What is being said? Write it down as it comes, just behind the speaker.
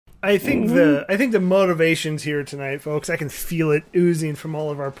I think the motivation's here tonight, folks. I can feel it oozing from all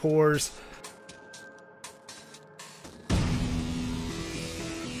of our pores.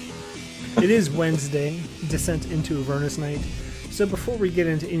 It is Wednesday, Descent into Avernus night. So before we get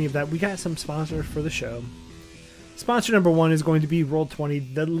into any of that, we got some sponsors for the show. Sponsor number one is going to be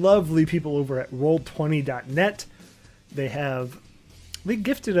Roll20, the lovely people over at Roll20.net. They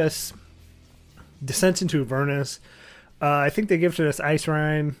gifted us Descent into Avernus. I think they gifted us Ice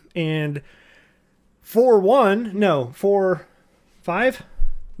Rime and 4-5?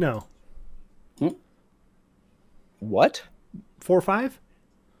 No. What? 4-5?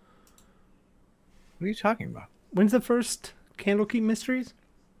 What are you talking about? When's the first Candlekeep Mysteries?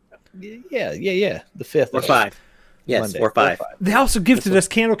 Yeah. The 5th. 4-5. Yes, 4-5. They also gifted us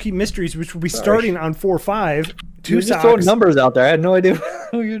Candlekeep Mysteries, which will be starting on 4-5. You were just throwing numbers out there. I had no idea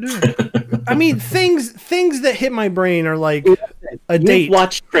what you're doing. I mean, things that hit my brain are like a date. You've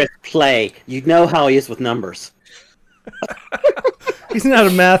watched Chris play. You know how he is with numbers. He's not a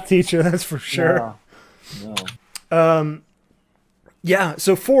math teacher, that's for sure. No. Yeah,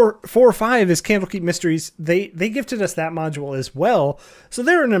 so 4-5 is Candlekeep Mysteries. They gifted us that module as well. So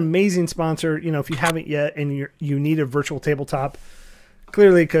they're an amazing sponsor. You know, if you haven't yet and you need a virtual tabletop,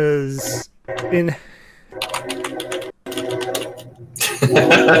 clearly because in...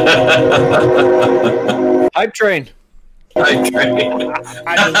 Hype train. Hype train.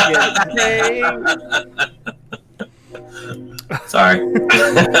 Sorry.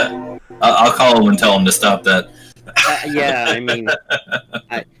 I'll call him and tell him to stop that. Yeah, I mean,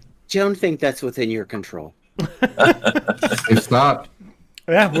 I don't think that's within your control. It's not.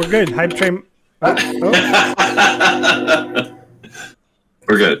 Yeah, we're good. Hype train. We're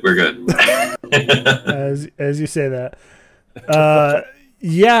good. We're good. as you say that.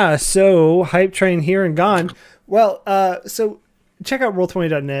 Yeah, so Hype Train here and gone. Well, so check out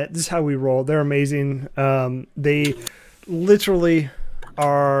Roll20.net. This is how we roll. They're amazing. They literally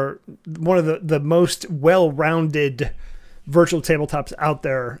are one of the most well-rounded virtual tabletops out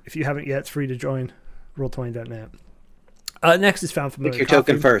there. If you haven't yet, it's free to join Roll20.net. Next is Found Familiar. Click your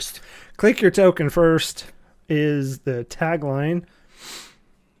token first. Click your token first is the tagline.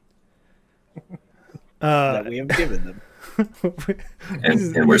 That we have given them.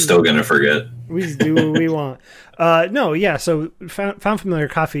 and we're still going to forget. We just do what we want. No, yeah, so Found Familiar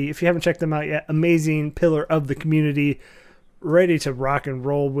Coffee, if you haven't checked them out yet, amazing pillar of the community, ready to rock and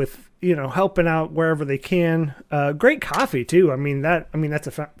roll with, helping out wherever they can. Great coffee, too. I mean, that's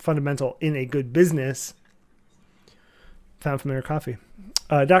a fundamental in a good business. Found Familiar Coffee.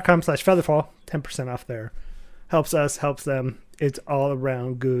 .com/featherfall, 10% off there. Helps us, helps them. It's all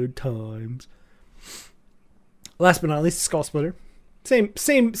around good times. Last but not least, Skull Splitter.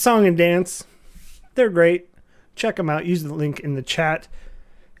 Same song and dance. They're great. Check them out. Use the link in the chat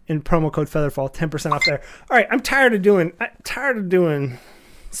and promo code Featherfall, 10% off there. All right, I'm tired of doing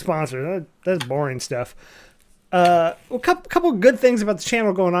sponsors. That's boring stuff. A couple good things about the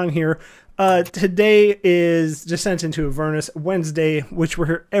channel going on here. Today is Descent into Avernus, Wednesday, which we're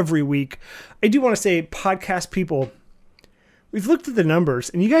here every week. I do want to say, podcast people, we've looked at the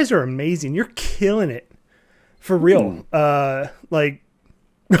numbers, and you guys are amazing. You're killing it. For real. I'm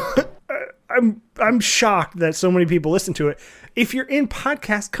shocked that so many people listen to it. If you're in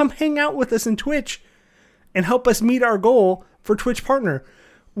podcast, come hang out with us in Twitch and help us meet our goal for Twitch partner.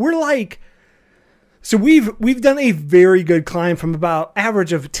 So we've done a very good climb from about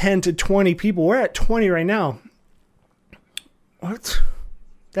average of 10 to 20 people. We're at 20 right now. What?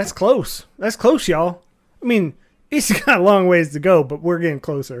 That's close. That's close, y'all. I mean, it's got a long ways to go, but we're getting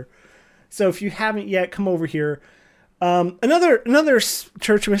closer. So if you haven't yet, come over here. Another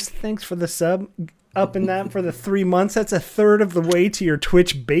Churchmas, thanks for the sub. Up in that for the 3 months. That's a third of the way to your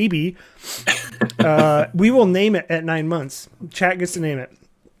Twitch baby. We will name it at 9 months. Chat gets to name it.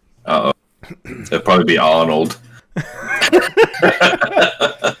 Uh-oh. It'll probably be Arnold.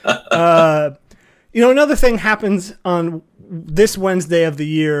 Another thing happens on this Wednesday of the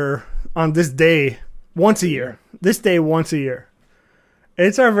year, on this day, once a year. This day, once a year.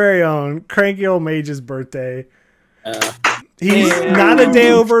 It's our very own Cranky Old Mage's birthday. He's not a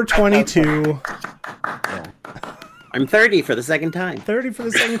day over 22. I'm 30 for the second time. 30 for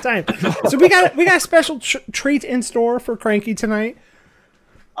the second time. So we got a special treat in store for Cranky tonight.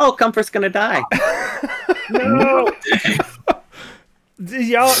 Oh, Comfort's gonna die. No.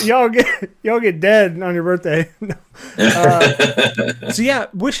 y'all get dead on your birthday. So yeah,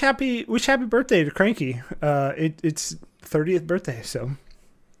 wish happy birthday to Cranky. It's 30th birthday, so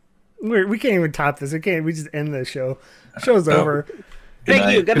we can't even top this. We just end the show. Show's over.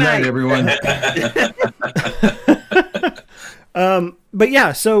 Thank you. Good night, everyone. But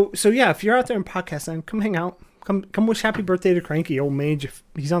yeah, so yeah, if you're out there in podcast land, come hang out. Come wish happy birthday to Cranky Old Mage.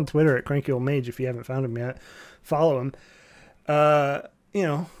 He's on Twitter at Cranky Old Mage. If you haven't found him yet, follow him.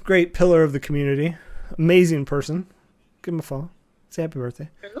 Great pillar of the community, amazing person. Give him a follow. Say happy birthday.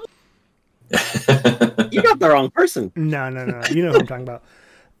 You got the wrong person. No. You know who I'm talking about.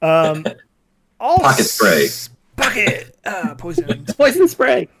 Pocket spray. Pocket. Poison. It's poison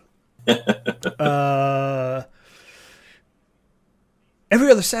spray. Every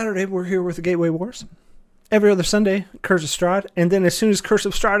other Saturday, we're here with the Gateway Wars. Every other Sunday, Curse of Strahd. And then as soon as Curse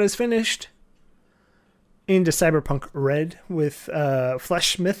of Strahd is finished, into Cyberpunk Red with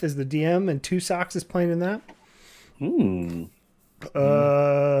Flesh Smith as the DM and Two Socks is playing in that.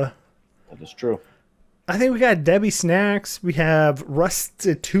 That is true. I think we got Debbie Snacks. We have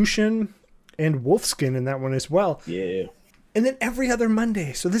Rustitution and Wolfskin in that one as well. Yeah. And then every other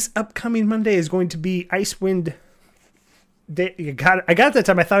Monday. So this upcoming Monday is going to be Icewind Day. I got it that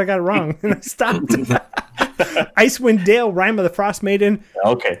time. I thought I got it wrong. And I stopped. Icewind Dale, Rime of the Frost Maiden.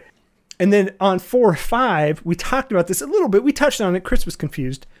 Okay. And then on 4 or 5, we talked about this a little bit. We touched on it. Chris was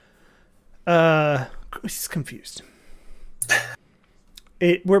confused. Chris is confused.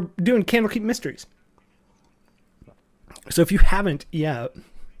 We're doing Candlekeep Mysteries. So if you haven't yet,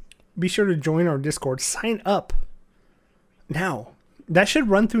 be sure to join our Discord. Sign up now. That should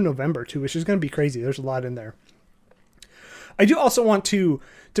run through November too, which is going to be crazy. There's a lot in there. I do also want to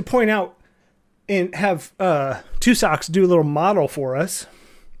point out and have Two Socks do a little model for us.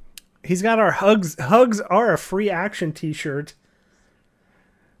 He's got our Hugs are a free action t-shirt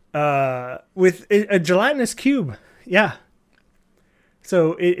with a gelatinous cube. Yeah.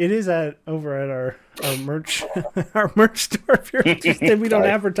 So it is over at our merch our merch store if you're interested. We don't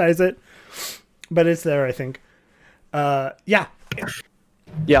advertise it, but it's there, I think. Yeah.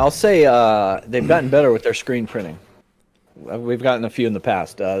 Yeah, I'll say they've gotten better with their screen printing. We've gotten a few in the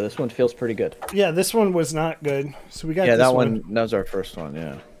past. This one feels pretty good. Yeah, this one was not good. So we got that this one. That was our first one.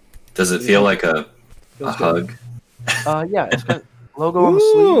 Yeah. Does it feel like a hug? Yeah, it's got logo on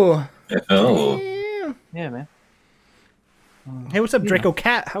the sleeve. Oh. Yeah, man. Hey, what's up, Draco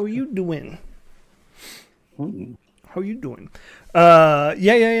Cat? How are you doing? How are you doing?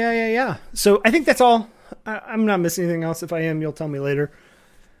 Yeah. So I think that's all. I'm not missing anything else. If I am, you'll tell me later.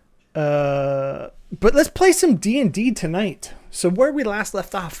 But let's play some D&D tonight. So where we last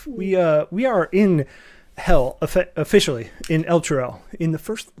left off, we are in Hell officially in Elturel in the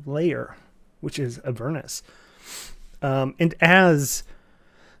first layer, which is Avernus. And as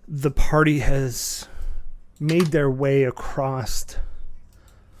the party has made their way across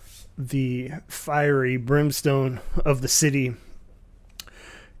the fiery brimstone of the city,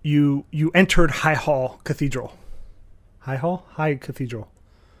 you entered High Hall Cathedral. High Cathedral.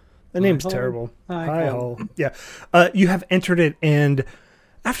 The name's terrible. High Hall. Yeah. You have entered it, and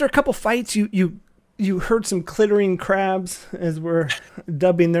after a couple fights, you heard some clittering crabs, as we're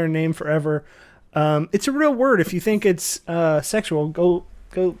dubbing their name forever. It's a real word. If you think it's sexual, go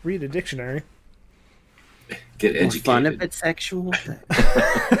read a dictionary. Get educated. Fun if it's sexual.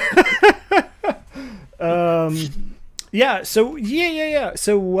 Yeah. So yeah.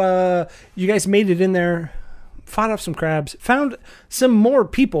 So you guys made it in there, fought off some crabs, found some more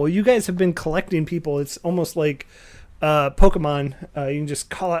people. You guys have been collecting people. It's almost like Pokemon. You can just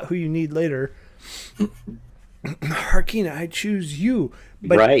call out who you need later. Harkina, I choose you.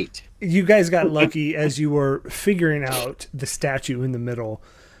 But right. You guys got lucky as you were figuring out the statue in the middle.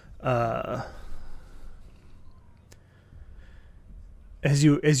 As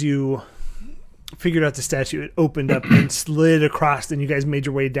you figured out the statue, it opened up and slid across, and you guys made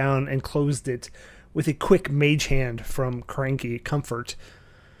your way down and closed it with a quick mage hand from Cranky Comfort.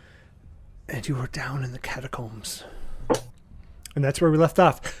 And you were down in the catacombs. And that's where we left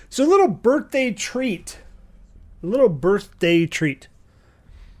off. So a little birthday treat.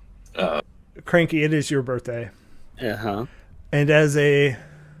 Cranky, it is your birthday. Uh-huh. And as a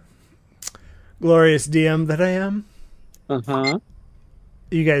glorious DM that I am,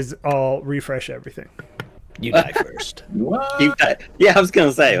 you guys all refresh everything. You die first. What? Yeah, I was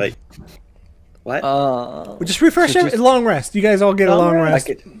gonna say, like, what? We'll just refresh everything. Long rest. You guys all get a long rest.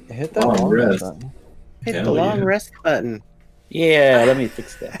 I could hit that Long long rest. rest button. Hit the long rest button. Yeah, let me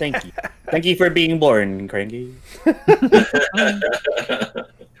fix that. Thank you. Thank you for being born, Cranky.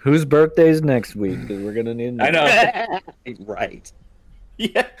 Whose birthday's next week? Because we're gonna need. I know. Right.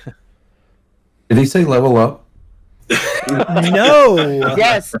 Yeah. Did he say level up? No.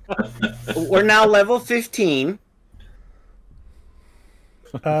 Yes. We're now level 15.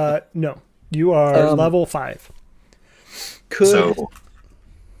 No. You are level 5. Could. So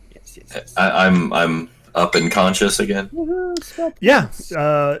Yes. I'm up and conscious again? Yeah,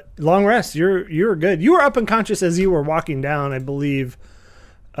 long rest. You're good. You were up unconscious as you were walking down, I believe.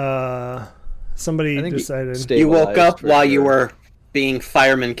 Somebody I think decided. You woke Stabilized up for while you sure. were being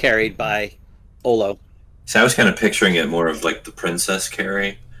fireman carried by Olo. See, I was kind of picturing it more of like the Princess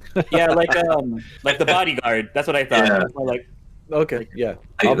Carrie. Yeah, like the bodyguard. That's what I thought. Yeah. More like Okay, yeah.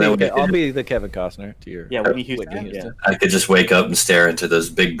 I- I'll that would be, be I'll good. be the Kevin Costner to your. yeah, Whitney Houston. Whitney Yeah. Houston. I could just wake up and stare into those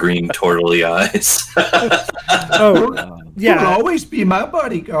big green turtley eyes. Oh, Um, You'll yeah. always be my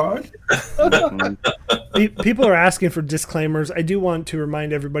bodyguard. People are asking for disclaimers. I do want to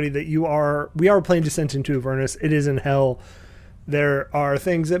remind everybody that we are playing Descent into Avernus. It is in hell. There are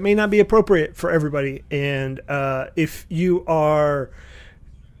things that may not be appropriate for everybody, and if you are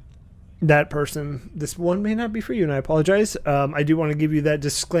that person, this one may not be for you, and I apologize. I do want to give you that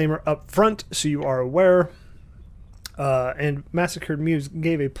disclaimer up front so you are aware. And Massacred Muse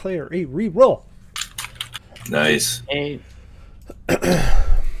gave a player a re-roll. Nice. Hey,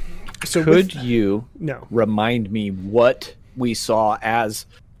 So Could you no. remind me what we saw as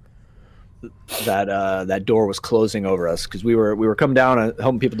that door was closing over us? Because we were coming down and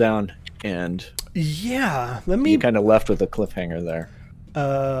helping people down, and Yeah, let me you kind of left with a cliffhanger there.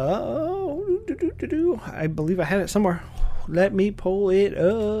 I believe I had it somewhere. Let me pull it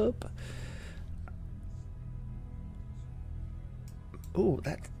up. Oh,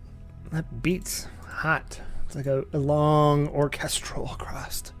 that beats hot. It's like a long orchestral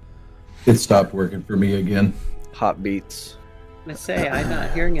across. It stopped working for me again. Hot beats. I say, I'm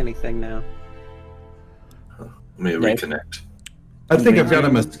not hearing anything now. Let me reconnect. I think I've got a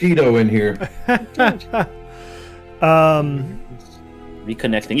mosquito in here.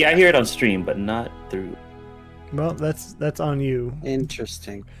 reconnecting. Yeah, I hear it on stream, but not through. Well, that's on you.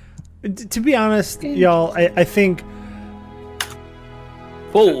 Interesting. To be honest, y'all, I think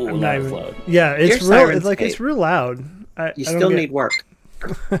Whoa, I'm not that was even- loud. yeah, it's Your real. Sirenscape. It's like it's real loud. You I don't still get- need work.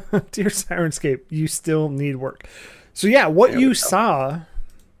 Dear Sirenscape, you still need work. So yeah, what you saw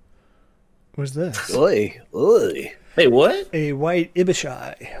was this: Oy, oy. Wait, what? a white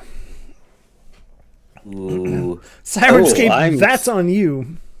Ibishai. Ooh. Sirenscape, I'm- that's on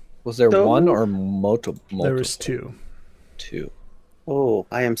you. Was there So- one or multiple? There was two. two. Oh,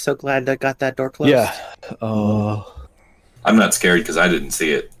 I am so glad that got that door closed. Yeah. I'm not scared because I didn't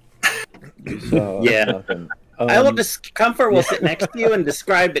see it. Yeah. nothing. I will Comfort will sit next to you and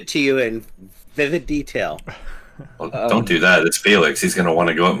describe it to you in vivid detail. Well, don't do that. It's Felix. He's going to want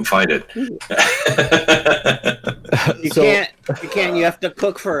to go up and fight it. You So- can't. You have to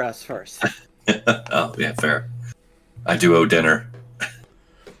cook for us first. Oh, yeah, fair. I do owe dinner.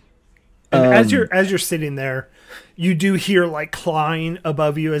 And as you're sitting there, you do hear like clawing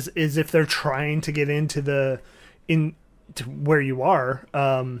above you as if they're trying to get into to where you are.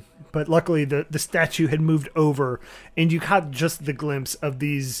 But luckily the statue had moved over, and you caught just the glimpse of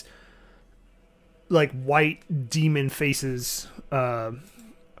these like white demon faces.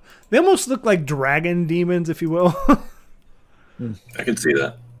 They almost look like dragon demons, if you will. I can see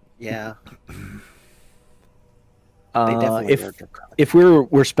that. Yeah, they definitely if were draconic. if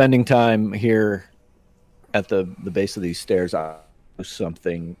we're spending time here at the base of these stairs, I'll do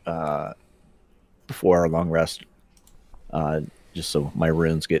something before our long rest, just so my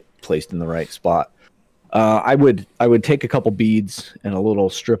runes get placed in the right spot. I would take a couple beads and a little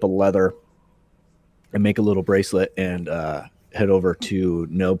strip of leather and make a little bracelet and head over to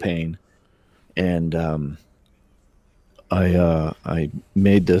No Pain, and I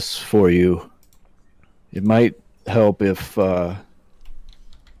made this for you. It might help if that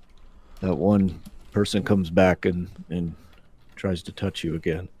one person comes back and tries to touch you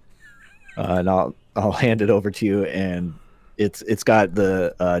again. And I'll hand it over to you, and it's got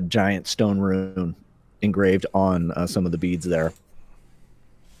the giant stone rune engraved on some of the beads there.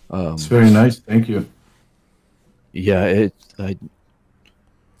 It's very nice. Thank you. Yeah, it's the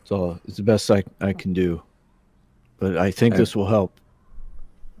best I can do, but I think this will help.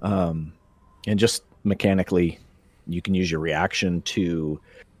 And just mechanically, you can use your reaction to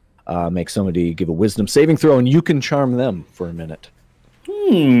make somebody give a wisdom saving throw, and you can charm them for a minute.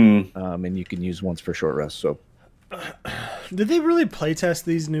 And you can use once for short rest. So Did they really playtest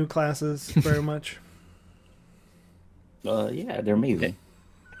these new classes very much? Yeah, they're amazing.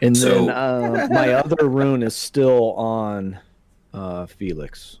 and So- then my other rune is still on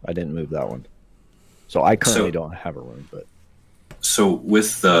Felix. I didn't move that one, so I currently don't have a rune. But So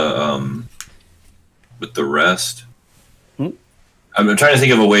with the rest, I'm trying to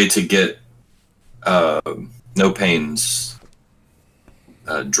think of a way to get No Pain's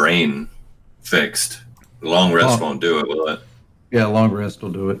drain fixed. Long rest Oh. won't do it, will it? Yeah, long rest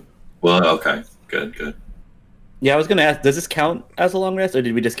will do it. Well, okay, Good, good. Yeah, I was gonna ask, does this count as a long rest, or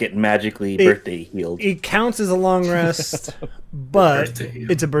did we just get magically birthday healed? It counts as a long rest, but Birthday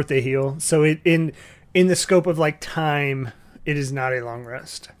heal. it's a birthday heal. So in the scope of like time, it is not a long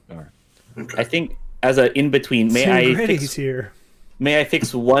rest. I think as a in between, may I Gritty's here.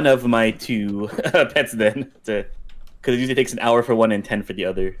 fix one of my 2 pets then? Because it usually takes an hour for one and 10 for the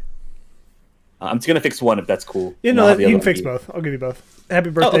other. I'm just gonna fix one if that's cool. You And know, I'll have the you other can fix one be- both. I'll give you both.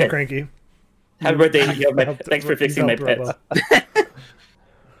 Happy birthday, okay. Cranky. Happy birthday! Helped- Thanks for fixing my helped pets. Robo.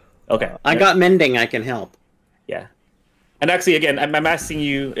 Okay. I got mending. I can help. Yeah. And actually, again, I'm asking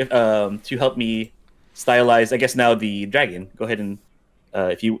you if, to help me stylize. I guess now the dragon. Go ahead and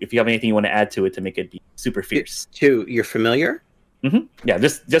if you have anything you want to add to it to make it be super fierce. You're familiar? Yeah,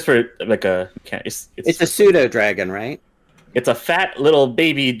 just for like it's It's a pseudo dragon, right? it's a fat little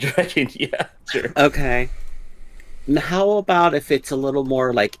baby dragon. Yeah, sure. Okay. Now, how about if it's a little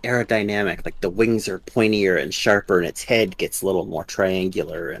more like aerodynamic, like the wings are pointier and sharper, and its head gets a little more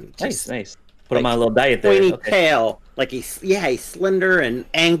triangular and just Nice. Put him on a little diet there. pointy Okay. tail. Like he's slender and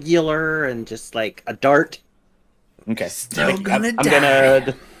angular and just like a dart. Okay. Still I'm gonna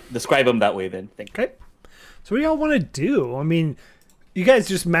gonna describe him that way then. Thank you. Okay. So what do y'all want to do? I mean, you guys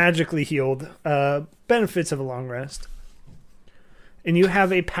just magically healed. Benefits of a long rest. And you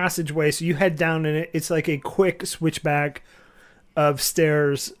have a passageway, so you head down in it. It's like a quick switchback of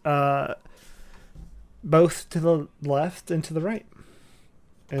stairs, both to the left and to the right.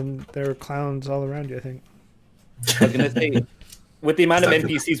 And there are clowns all around you, I think. I was gonna say, with the amount of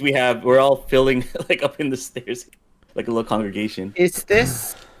NPCs we have, we're all filling like up in the stairs, like a little congregation. Is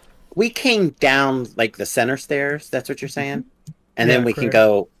this? We came down like the center stairs. That's what you're saying, and then Yeah, we can correct.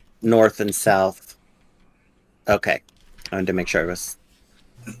 go north and south. Okay, I wanted to make sure I was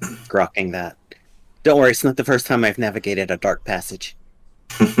grokking that. Don't worry, it's not the first time I've navigated a dark passage.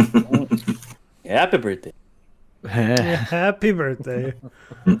 Happy birthday. Happy birthday.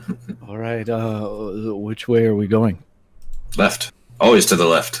 All right. Which way are we going? Left. Always to the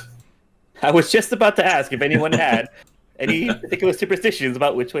left. I was just about to ask if anyone had any particular superstitions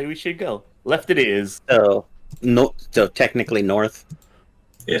about which way we should go. Left it is. So, so technically north.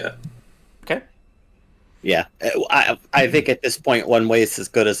 Yeah. Okay. Yeah, I think at this point one way is as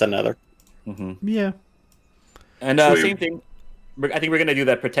good as another. Yeah. And Sweet. same thing. I think we're gonna do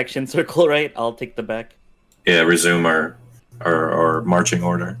that protection circle, right? I'll take the back. Yeah, resume our marching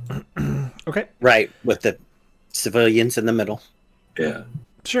order. Okay. Right, with the civilians in the middle. Yeah.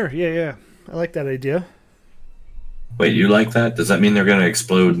 Sure. Yeah. I like that idea. Wait, you like that? Does that mean they're gonna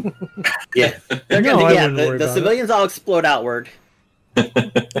explode? Yeah, they're No, gonna, I yeah. wouldn't worry The about civilians all explode outward.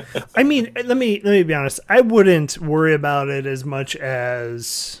 I mean, let me be honest. I wouldn't worry about it as much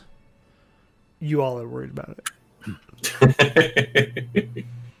as you all are worried about it.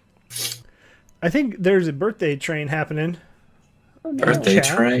 I think there's a birthday train happening. Birthday Chat.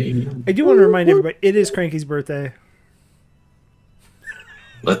 train. I do want to remind everybody it is Cranky's birthday.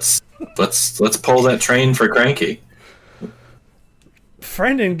 Let's pull that train for Cranky.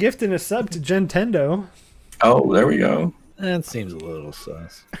 Friend and gifting a sub to Gentendo. Oh, there we go. That seems a little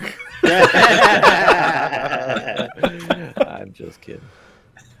sus. I'm just kidding.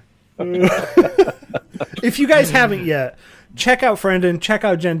 If you guys haven't yet, check out Friendin, check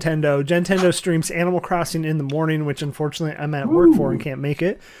out Gentendo. Gentendo streams Animal Crossing in the morning, which unfortunately I'm at work for and can't make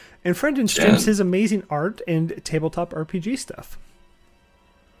it. And Friendin streams his amazing art and tabletop RPG stuff.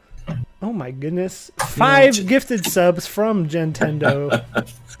 Oh my goodness. 5 gifted subs from Gentendo.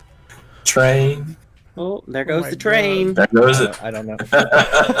 Train. Oh, there goes my the train. There goes it. I don't know.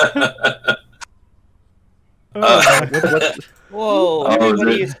 Oh, Whoa! Oh,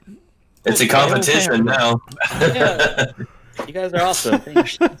 Everybody, It's a competition now. yeah, you guys are awesome.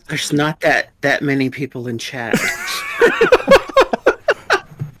 Thanks. There's not that many people in chat.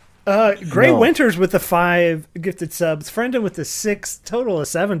 Gray No. Winters with the 5 gifted subs. Friendin with the 6, total of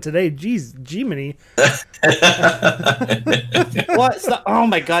 7 today. Jeez, G-Mini. What? Stop. Oh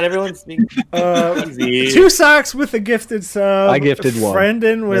my god! Everyone's being easy. 2 Socks with a gifted sub. I gifted one.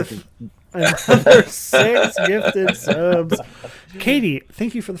 Friendin with another 6 gifted subs. Katie,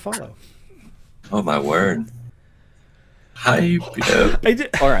 thank you for the follow. Oh my word. Hype. I did,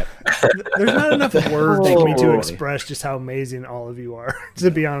 All right. there's not enough words for me to Holy. express just how amazing all of you are.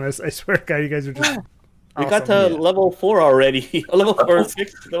 To be honest, I swear, to God, you guys are just. We got awesome. to level 4 already. Level 4,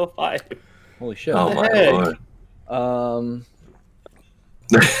 6, level 5. Holy shit. Oh my heck? lord.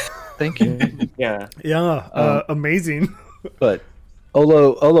 Thank you. Yeah. Yeah, amazing. But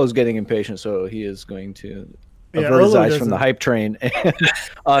Olo's getting impatient, so he is going to Yeah, avert his Olo eyes from the doesn't- hype train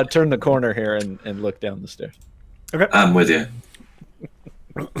and turn the corner here and look down the stairs. I'm with you.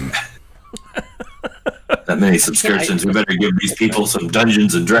 that many subscriptions. We better give these people some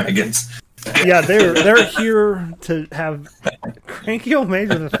Dungeons and Dragons. Yeah, they're here to have Cranky Old Mage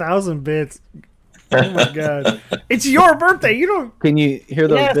with 1,000 bits. Oh my god! It's your birthday. You don't. Can you hear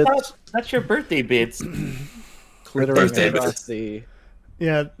those Yeah, bits that's your birthday bits. clittering Birthday across bits. the?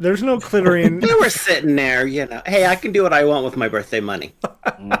 Yeah, there's no clittering. They were sitting there, you know. Hey, I can do what I want with my birthday money.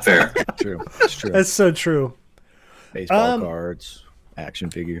 Fair. True, it's true. That's so true. Baseball cards, action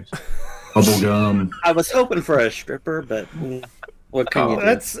figures. Bubble gum. I was hoping for a stripper, but what can you do?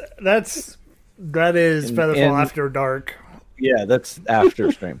 That is And- Featherfall and- After Dark Yeah, that's after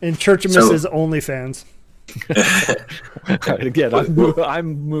stream. and Church of So- Mrs. OnlyFans. Again,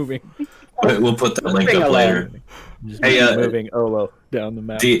 I'm moving. We'll put that link Moving up along. later. Just Hey, moving Olo down the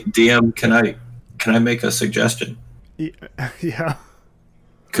map. DM, can I make a suggestion? Yeah.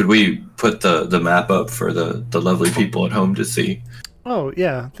 Could we put the map up for the lovely people at home to see? Oh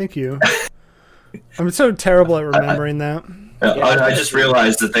yeah. Thank you. I'm so terrible at remembering that. I just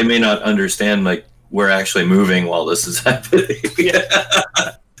realized that they may not understand like we're actually moving while this is happening.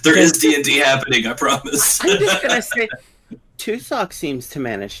 There is D&D happening, I promise. I'm just gonna say, Tusock seems to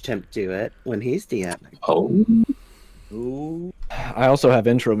manage to do it when he's DMing. Oh, I also have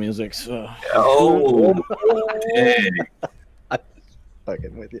intro music, so dang.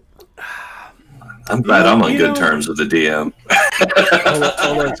 fucking with you. I'm glad I'm on You good know- terms with the DM.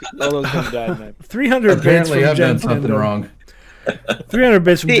 Olo's gonna die tonight. 300 bits Apparently, from I've done something Nintendo. wrong. 300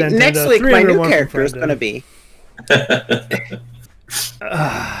 bits from See, Nintendo. next week, my new 301 from character is Fred gonna Dub. be.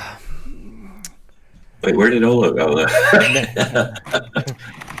 Wait, where did Olo go?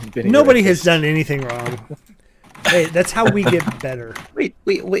 Nobody has done anything wrong. Hey, that's how we get better. We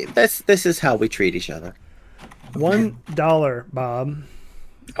this is how we treat each other. $1, Bob.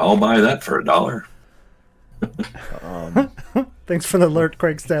 I'll buy that for $1. Thanks for the alert,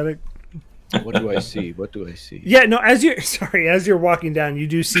 Craig Static. What do I see? What do I see? Yeah, no, as you're walking down, you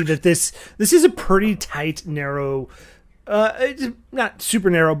do see that this is a pretty tight, narrow, it's not super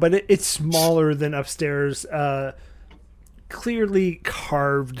narrow, but it's smaller than upstairs. Clearly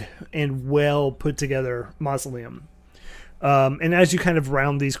carved and well put together mausoleum. And as you kind of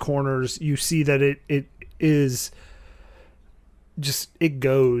round these corners, you see that it is just, it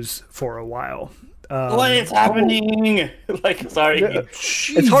goes for a while. What is happening? Like, sorry.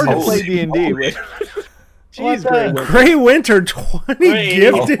 It's hard to play D&D with. Jeez, Grey Winter. Gray Winter, 20 Great.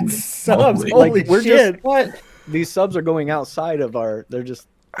 gifted Holy subs. moly. Holy Like, we're shit. just what? These subs are going outside of our. They're just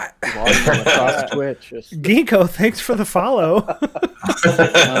logging them across Twitch. Just, Geeko, thanks for the follow.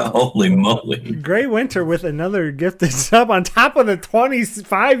 Holy moly. Gray Winter with another gifted sub on top of the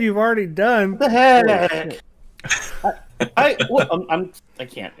 25 you've already done. What the heck? I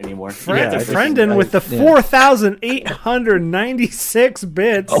can't anymore. Yeah, I Friendin with the 4,896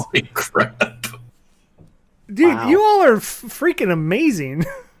 bits. Holy crap. Dude, Wow. you all are freaking amazing.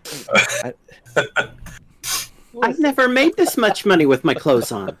 I've never made this much money with my clothes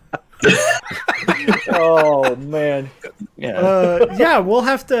on. oh man. Yeah. Yeah, we'll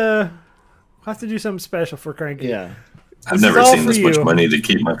have to do something special for Cranky. Yeah. I've This never is all seen this for much you. money to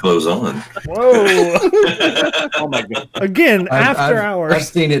keep my clothes on. Whoa. Oh my god. Again, after I've hours.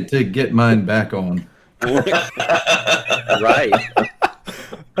 seen it to get mine back on. Right.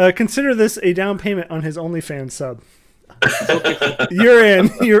 Consider this a down payment on his OnlyFans sub. You're in.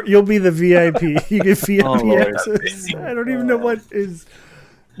 You'll be the VIP. You get VIP Oh, Lord. access. I don't even know what is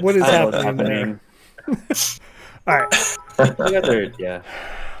I don't know what's happening there. happening. All right. Yeah.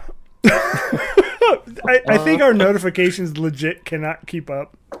 I think our notifications legit cannot keep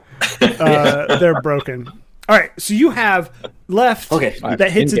up. They're broken. All right, so you have left Okay.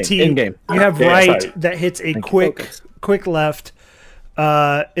 that hits a In-game, T. in-game. You have Yeah, right sorry. that hits a Focus. quick left,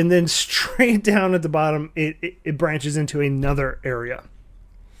 and then straight down at the bottom, it branches into another area.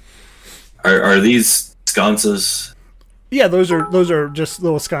 Are these sconces? Yeah, those are just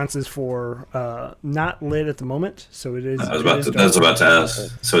little sconces for not lit at the moment, so it is. I was it about is to, dark. I was about to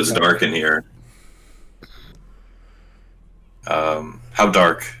ask. So it's dark in here. How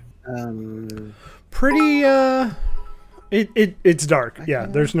dark? Pretty. It's dark. Yeah,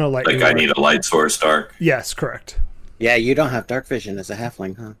 there's no light. Like I anywhere. need a light source dark? Yes, correct. Yeah, you don't have dark vision as a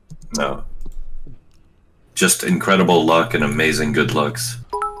halfling, huh? No. Just incredible luck and amazing good looks.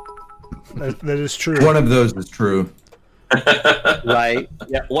 That is true. One of those is true. Right.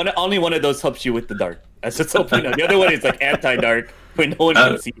 Yeah. Only one of those helps you with the dark. That's just so you know. The other one is like anti-dark, when no one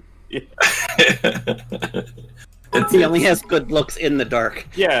can see. He only has good looks in the dark.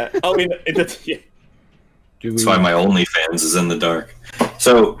 Yeah. Oh, yeah. That's why my OnlyFans is in the dark.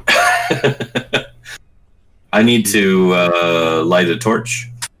 So I need to light a torch.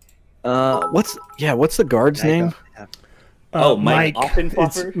 What's the guard's I name? don't have- Oh, Mike It's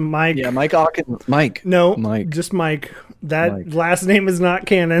Offenfloffer? Mike. Yeah, Mike Ocken. Mike. No, Mike. just Mike. That Mike. last name is not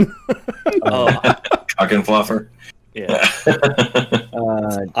canon. Oh, Cock and fluffer. yeah.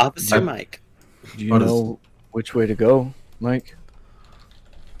 Officer Yep. Mike. Do you What is- know which way to go, Mike?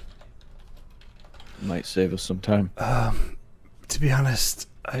 Might save us some time. To be honest,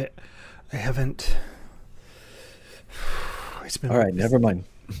 I haven't. It's been All right, never mind.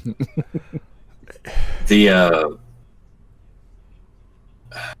 The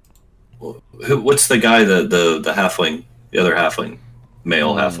what's the guy, the halfling, the other halfling,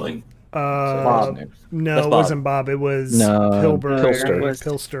 male halfling, Uh, Name. no, That's it Bob. wasn't Bob. It was No, Pilber. Pilster.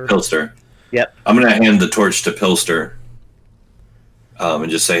 Pilster. Pilster. Yep. I'm gonna hand the torch to Pilster, and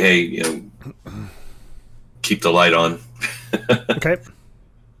just say, hey, keep the light on. Okay.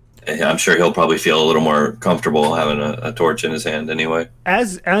 And I'm sure he'll probably feel a little more comfortable having a torch in his hand anyway.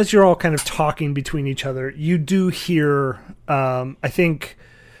 As you're all kind of talking between each other, you do hear. I think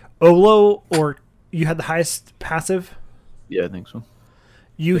Olo, or you had the highest passive. Yeah, I think so.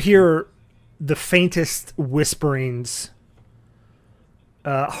 You hear the faintest whisperings.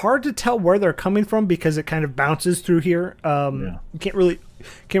 Hard to tell where they're coming from because it kind of bounces through here. Yeah. You can't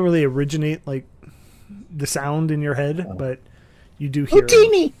really originate like the sound in your head, but you do hear.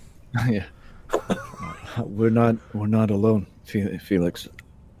 Houdini! Yeah. We're not alone, Felix.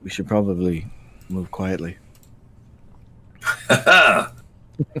 We should probably move quietly.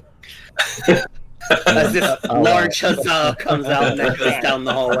 As this large huzzah comes out and echoes down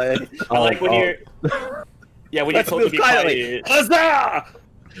the hallway. I like when you're. Yeah, when you're Let's told to move be quietly. quiet. Huzzah!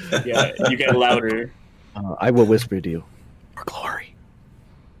 Yeah, you get louder. I will whisper to you. For glory.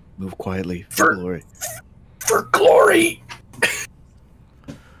 Move quietly. For glory. For glory.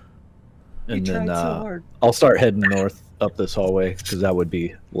 And You then tried so hard. I'll start heading north up this hallway because that would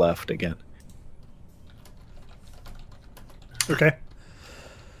be left again. Okay.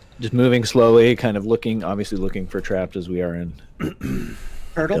 Just moving slowly, kind of obviously looking for traps as we are in.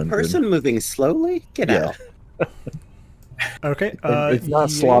 Turtle Done person moving slowly? Get Yeah. out. Okay. It's not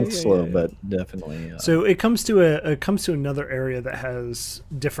sloth slow, but definitely. So it comes to another area that has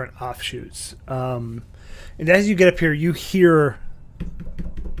different offshoots. And as you get up here, you hear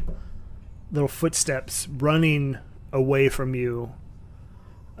little footsteps running away from you.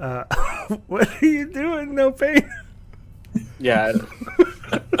 What are you doing? No pain. Yeah.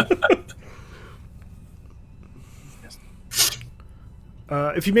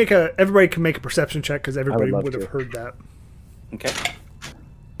 If you everybody can make a perception check because everybody love would have to. heard that. Okay.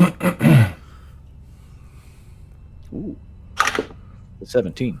 Ooh.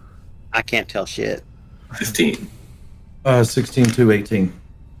 17. I can't tell shit. 15. 16 to 18.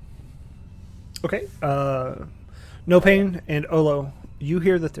 Okay. No pain and Olo. You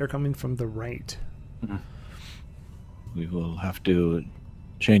hear that they're coming from the right. We will have to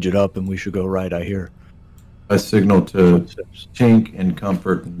change it up, and we should go right. I hear. I signal to Footsteps. Chink and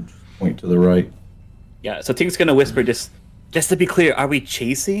Comfort and point to the right. Yeah. So Tink's gonna whisper, just to be clear, are we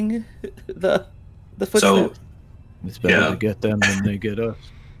chasing the footsteps? So It's better Yeah. to get them than they get us.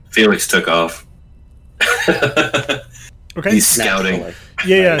 Felix took off. Okay. He's scouting. Naturally.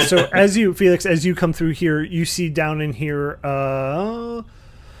 Yeah. So Felix, as you come through here, you see down in here a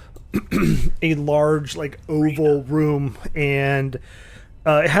large like oval room, and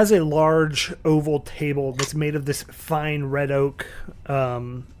it has a large oval table that's made of this fine red oak,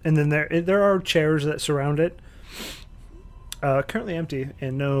 and then there are chairs that surround it. Currently empty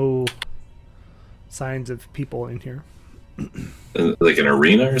and no signs of people in here. Like an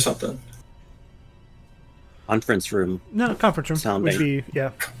arena or something. Conference room. No, conference room Sounding. would be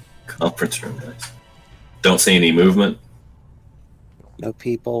Conference room, nice. Don't see any movement. No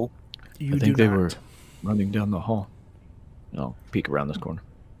people. You I think do they not. were running down the hall. I'll peek around this corner.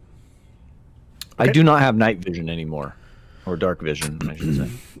 I Okay. do not have night vision anymore, or dark vision, I should say.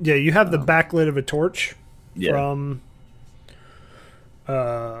 Yeah, you have the backlit of a torch Yeah. from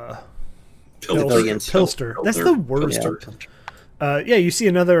Pavilions. Pilster. That's the worst. Yeah. Yeah, you see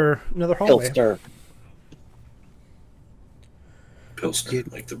another hallway. Pilster. Pilsner, You-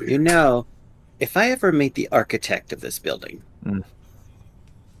 like the beer. You know, if I ever meet the architect of this building, Well,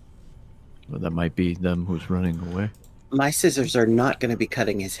 that might be them who's running away. my scissors are not going to be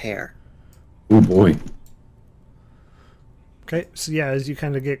cutting his hair. Oh boy. Okay, so yeah, as you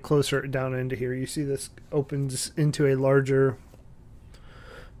kind of get closer down into here, you see this opens into a larger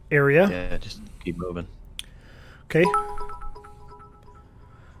area. Yeah, just keep moving. Okay.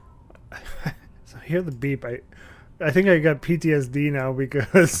 So I hear the beep. I think I got PTSD now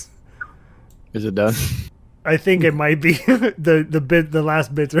because Is it done? I think it might be the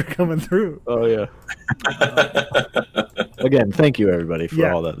last bits are coming through. Oh yeah. Again, thank you everybody for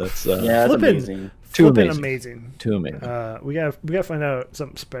Yeah. all that. That's Yeah, that's Flippin'. amazing. too Flippin' amazing. amazing. Too amazing. We gotta find out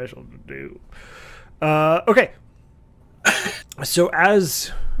something special to do. Okay. So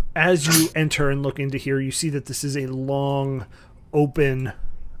as you enter and look into here, you see that this is a long, open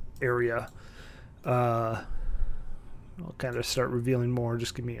area. I'll kind of start revealing more.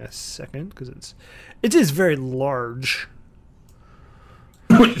 Just give me a second, because it is very large.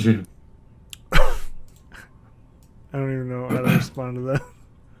 I don't even know how to respond to that.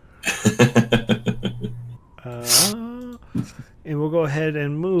 And we'll go ahead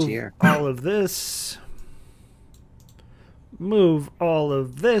and move Dear. all of this. Move all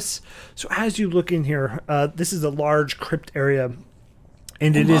of this. So as you look in here, this is a large crypt area,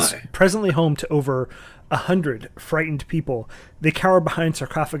 and it is my. presently home to over 100 frightened people. They cower behind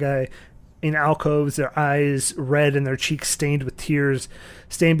sarcophagi in alcoves, their eyes red and their cheeks stained with tears.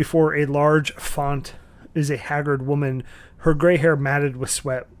 Standing before a large font is a haggard woman, her gray hair matted with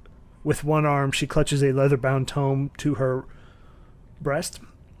sweat. With one arm, she clutches a leather-bound tome to her breast.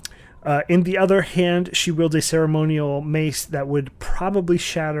 In the other hand, she wields a ceremonial mace that would probably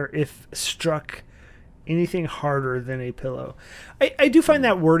shatter if struck anything harder than a pillow. I do find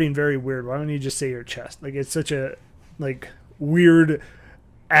that wording very weird. Why don't you just say your chest? Like, it's such a weird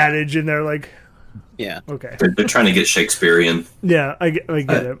adage in there. Like, Yeah. okay, They're trying to get Shakespearean. yeah, I get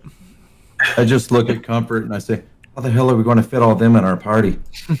it. I just look at Comfort and I say, how the hell are we going to fit all them in our party?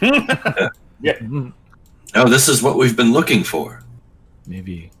 Oh, this is what we've been looking for.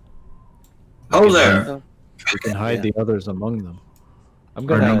 Maybe Oh, there. we can hide Yeah. the others among them. I'm Our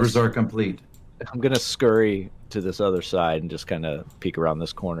gonna numbers are complete. I'm gonna scurry to this other side and just kind of peek around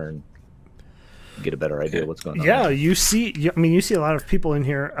this corner and get a better idea of what's going on. Yeah, you see. I mean, you see a lot of people in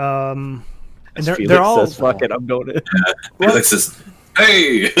here. And they're Felix all says, "Fuck it, I'm going in." Felix says,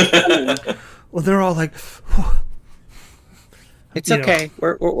 "Hey." well, they're all like, It's You know. okay.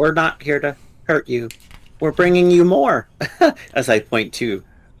 We're not here to hurt you. We're bringing you more. As I point to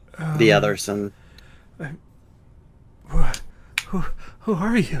the others, and who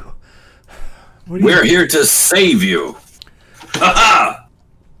are you? What are We're here to save you. Ha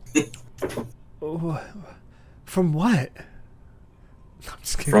you? From what? I'm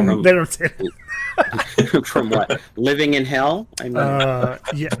just kidding. From- They don't say from what? Living in hell? I mean,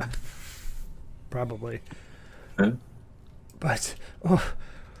 yeah, probably. Huh? But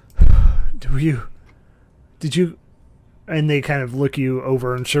did you? And they kind of look you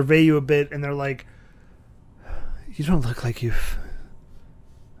over and survey you a bit, and they're like, "You don't look like you've.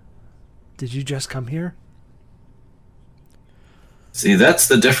 Did you just come here?" See, that's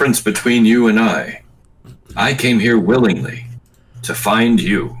the difference between you and I. I came here willingly to find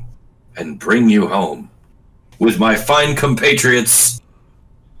you and bring you home with my fine compatriots.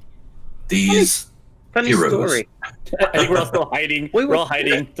 These funny heroes. story. I think we're all still hiding. We We're all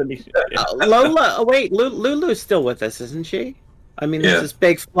hiding. To be sure. Yeah. Lola, oh wait, Lulu's still with us, isn't she? I mean, there's Yeah. this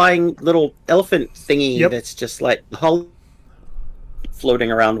big flying little elephant thingy Yep. that's just like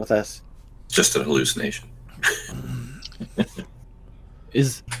floating around with us. just an hallucination.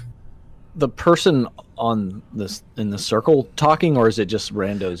 Is the person on this in the circle talking, or is it just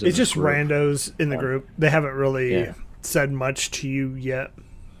randos? In It's this just group? randos in the group. They haven't really Yeah. said much to you yet.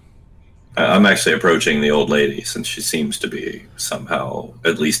 I'm actually approaching the old lady since she seems to be somehow,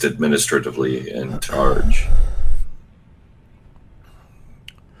 at least administratively, in charge.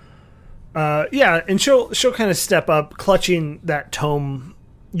 Yeah, and she'll kind of step up, clutching that tome.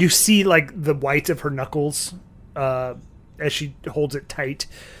 You see like the whites of her knuckles as she holds it tight.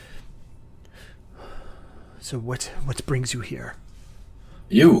 So what brings you here?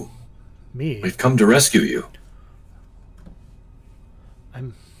 You, Me? we've come to rescue you.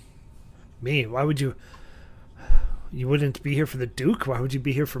 Me? Why would you? You wouldn't be here for the Duke. Why would you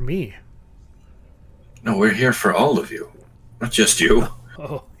be here for me? No, we're here for all of you, not just you.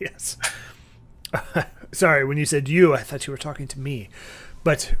 Oh yes. Sorry, when you said you, I thought you were talking to me.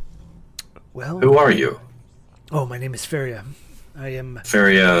 But well, Who are you? oh, my name is Feria. I am.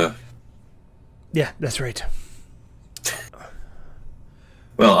 Feria. Yeah, that's right.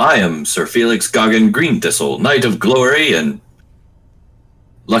 Well, I am Sir Felix Goggin Green Thistle, Knight of Glory and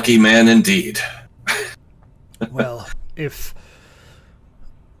lucky man indeed. Well, if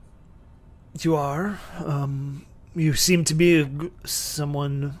you are, you seem to be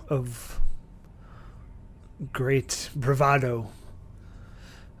someone of great bravado.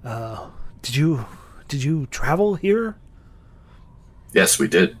 Did you travel here? Yes, we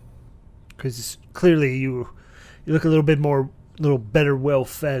did. Because clearly you look a little better well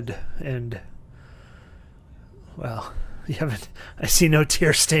fed, and Well, you haven't. I see no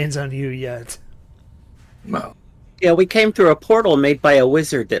tear stains on you yet. Well, Yeah, we came through a portal made by a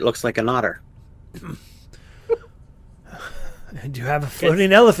wizard that looks like an otter. And you have a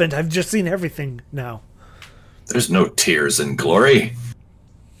floating elephant. I've just seen everything now. there's no tears in glory.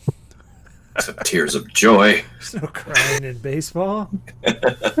 Except tears of joy. There's no crying in baseball.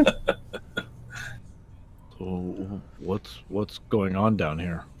 So what's going on down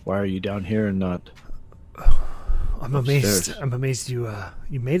here? Why are you down here and not? I'm amazed. Upstairs. I'm amazed you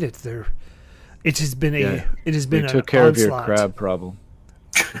made it there. It has been Yeah, it has been We an took care onslaught. of your crab problem.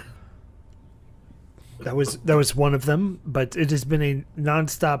 That was one of them, but it has been a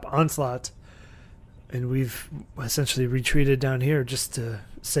nonstop onslaught, and we've essentially retreated down here just to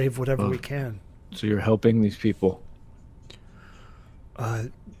save whatever we can. So you're helping these people.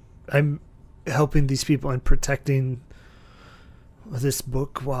 I'm helping these people and protecting this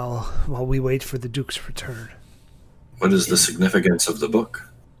book while we wait for the Duke's return. What is the significance of the book?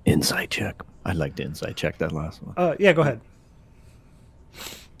 Insight check. I'd like to insight check that last one. Yeah, go ahead.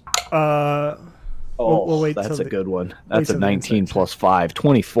 We'll wait that's till a the- good one. wait That's a till the 19 insight plus 5,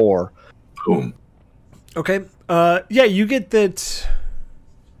 24. Boom. Okay. Yeah, you get that.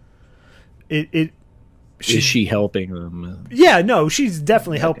 Is she helping them? Yeah, no, she's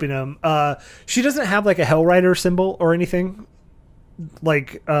definitely helping him. She doesn't have like a Hellrider symbol or anything.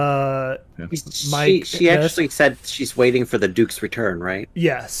 Like, Mike She has- actually said she's waiting for the Duke's return, right?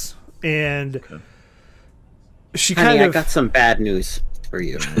 yes, and she Honey, kind I of. got some bad news for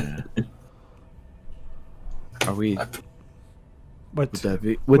you. Are we? But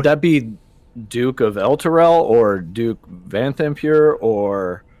Would that be Duke of Elturel or Duke Vanthampur,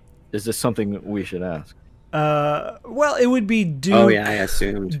 or is this something we should ask? well, it would be Duke. Oh yeah, I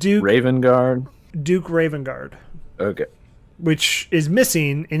assumed. Duke Ravengard. Duke Ravengard, Okay. which is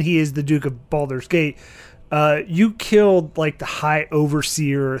missing, and he is the Duke of Baldur's Gate. You killed like the High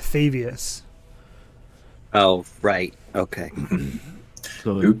Overseer Thavius. Oh right, okay.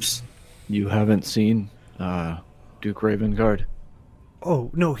 So Oops. you haven't seen Duke Ravengard? Oh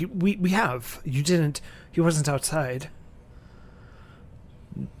no, we have. You didn't. He wasn't outside.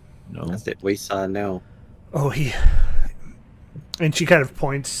 No. That's it. We saw no. Oh, he. And she kind of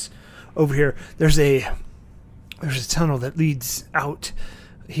points over here. There's a tunnel that leads out.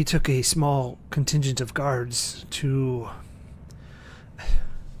 He took a small contingent of guards to.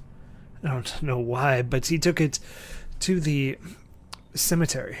 I don't know why, but he took it to the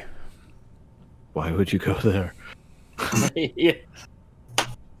cemetery. Why would you go there? Yeah.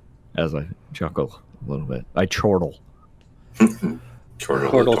 As I chuckle a little bit, I chortle.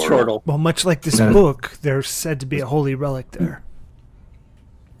 Chortle. Well, much like this Yeah. book, there's said to be a holy relic there.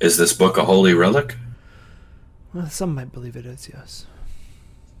 Is this book a holy relic? Well, some might believe it is, yes.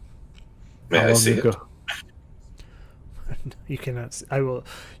 May How I long see it? ago- You cannot. I will.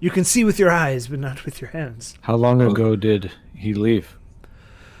 You can see with your eyes, but not with your hands. How long ago did he leave?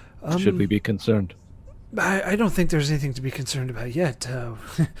 Should Um, we be concerned? I don't think there's anything to be concerned about yet.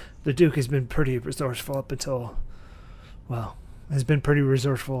 The Duke has been pretty resourceful up until, well, has been pretty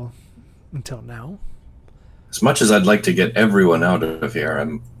resourceful until now. As much as I'd like to get everyone out of here,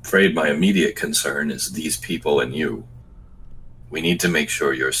 I'm afraid my immediate concern is these people and you. We need to make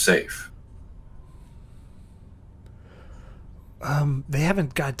sure you're safe. They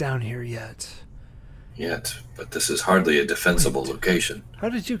haven't got down here yet. Yet, but this is hardly a defensible location. How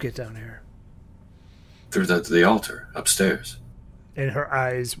did you get down here? Through the altar upstairs. And her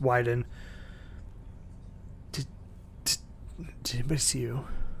eyes widen. Did anybody see you?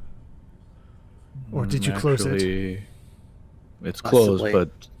 Or did you close it? Actually, it's closed, Possibly. but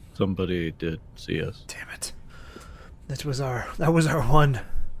somebody did see us. Damn it! That was our one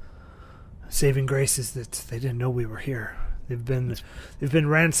saving grace, is that they didn't know we were here. They've been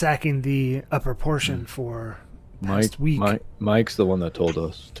ransacking the upper portion for the past week. Mike's the one that told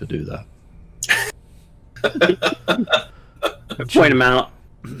us to do that. Point him out.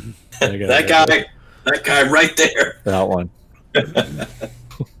 That guy right there. That one.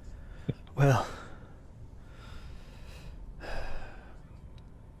 Well,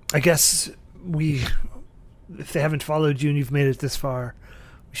 I guess if they haven't followed you and you've made it this far,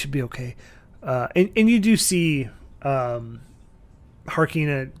 we should be okay. And you do see Harkina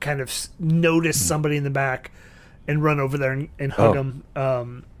kind of notice somebody in the back and run over there and hug him.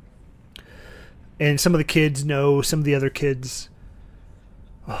 And some of the kids know some of the other kids.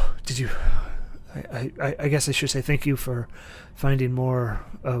 Oh, did you? I guess I should say thank you for finding more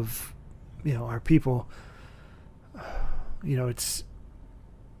of, our people. It's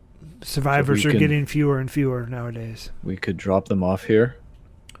survivors So we are can- getting fewer and fewer nowadays. We could drop them off here.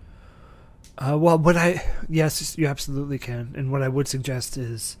 Well, yes, you absolutely can. And what I would suggest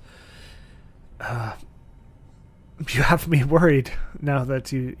is, you have me worried now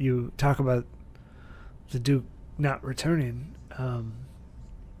that you talk about the Duke not returning.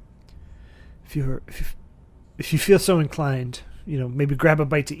 If you feel so inclined, maybe grab a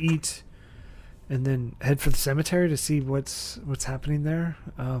bite to eat, and then head for the cemetery to see what's happening there.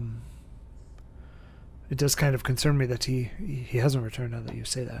 It does kind of concern me that he hasn't returned now that you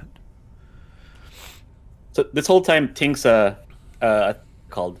say that. So this whole time, Tink's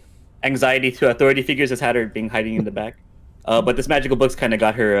called anxiety to authority figures has had her being hiding in the back, but this magical book's kind of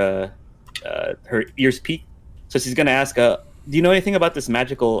got her ears peaked. So she's gonna ask, "Do you know anything about this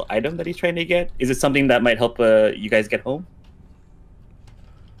magical item that he's trying to get? Is it something that might help you guys get home?"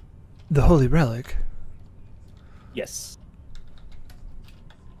 The holy relic. Yes.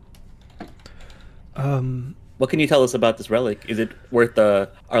 Um. What can you tell us about this relic? Is it worth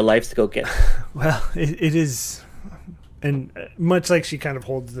our lives to go get? Well, it is, and much like she kind of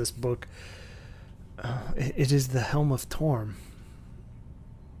holds this book, it is the Helm of Torm.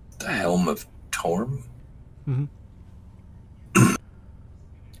 The Helm of Torm? Mm-hmm.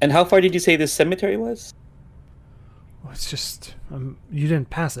 And how far did you say this cemetery was? Well, it's just you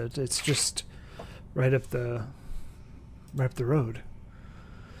didn't pass it. It's just right up the road.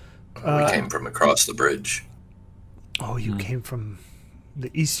 We came from across the bridge. Oh, you came from the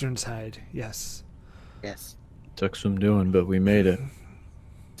eastern side, yes. Yes. Took some doing, but we made it.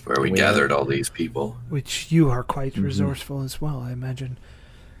 It's where we gathered all these people. Which you are quite resourceful as well, I imagine.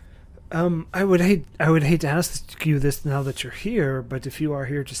 I would hate to ask you this now that you're here, but if you are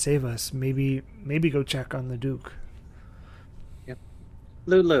here to save us, maybe go check on the Duke. Yep.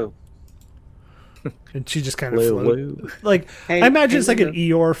 Lulu. And she just kind of floats. Like, Hey, I imagine it's like Lulu. an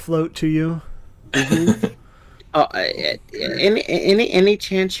Eeyore float to you. Oh, any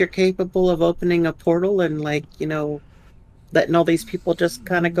chance you're capable of opening a portal and letting all these people just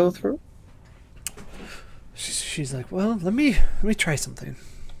kind of go through? She's like, well, let me try something.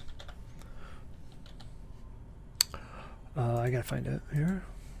 I gotta find it here.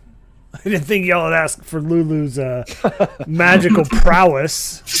 I didn't think y'all would ask for Lulu's magical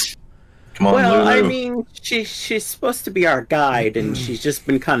prowess. Come on, Well, Lulu. I mean, she's supposed to be our guide, and she's just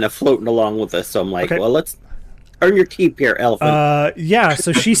been kind of floating along with us. So I'm like, Okay. well, let's earn your keep here, elephant. Yeah,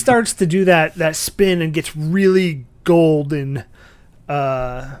 so she starts to do that spin and gets really golden.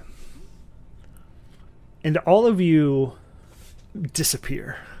 And all of you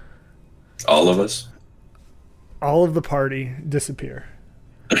disappear. All of us? All of the party disappear.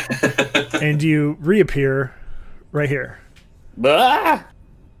 And you reappear right here. Bah!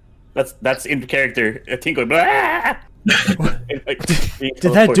 That's in character. Tink going, bah!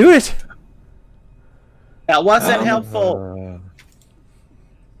 Did that do it? That wasn't helpful.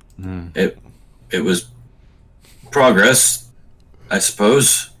 It was progress, I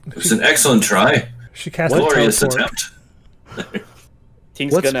suppose. It was an excellent try. She cast Glorious a teleport. attempt.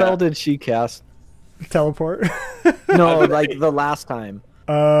 Tink's What gonna. spell did she cast? Teleport. No, like the last time.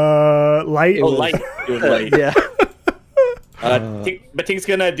 Light. Oh, light. It was light. Yeah. But Tink's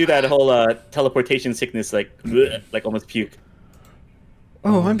gonna do that whole teleportation sickness, like almost puke.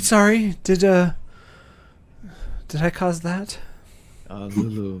 Oh, I'm sorry. Did I cause that?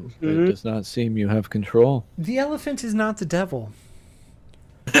 Lulu, it does not seem you have control. The elephant is not the devil.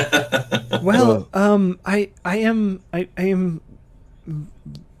 Well, I am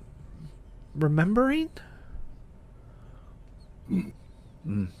remembering.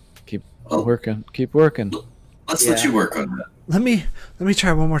 Keep working. Keep working. Let's let you work on that. Let me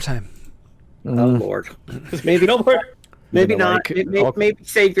try one more time. Oh Lord. Maybe No more. maybe gonna, not. like, Maybe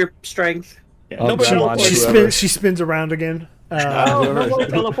save your strength. Yeah, no more come on, teleports. She spins around again. Oh, no more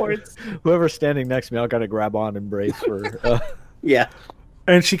teleports. Whoever's standing next to me, I'll gotta grab on and brace for. Yeah.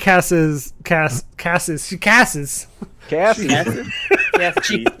 And she casts. Cassie. She casts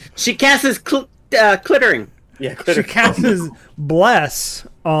clittering. Yeah, She glitter. casts bless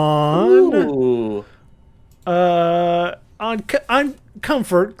on Ooh. on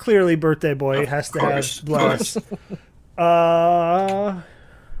comfort. Clearly, birthday boy has to course, have bless.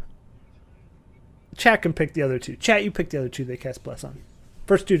 Chat can pick the other two. Chat, you pick the other two they cast bless on.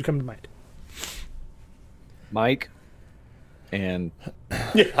 First two to come to mind. Mike. And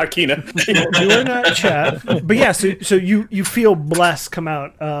Yeah, Arkina. You are not chat, but yeah. So you feel bless come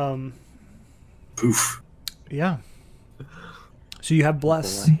out. Poof. Yeah. So you have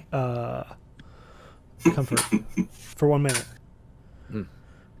bless comfort for 1 minute.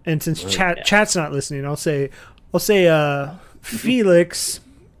 And since chat's not listening, I'll say Felix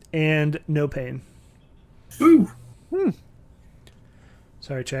and no pain. Ooh.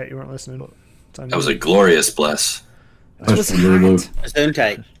 Sorry, chat, you weren't listening. That was a glorious bless. It was Lulu. hot.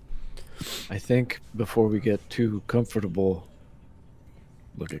 Gesundheit. I think before we get too comfortable,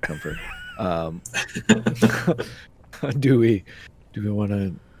 look at comfort. Do we want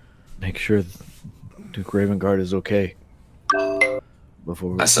to make sure Duke Ravengard is okay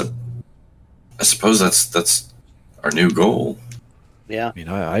before we... I suppose that's our new goal. Yeah, I mean,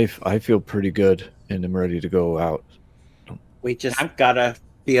 I feel pretty good and I'm ready to go out. we just gotta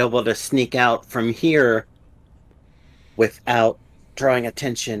be able to sneak out from here without drawing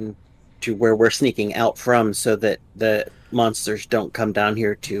attention to where we're sneaking out from, so that the monsters don't come down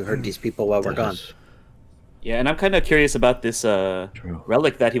here to hurt these people while we're gone. Yes, Yeah, and I'm kind of curious about this true.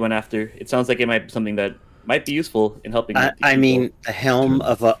 relic that he went after. It sounds like it might be something that might be useful in helping. I these people. mean, the helm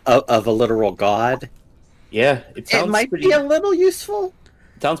of a literal god. Yeah, it sounds It might pretty, be a little useful.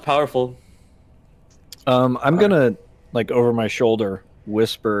 sounds powerful. I'm gonna, like, over my shoulder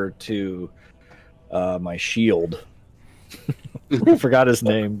whisper to my shield. I forgot his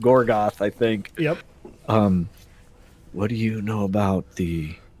name. Gorgoth, I think. Yep. What do you know about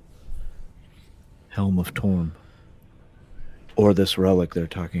the Helm of Torm? Or this relic they're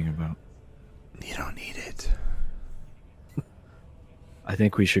talking about? You don't need it. I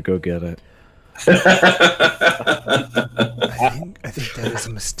think we should go get it. I think that is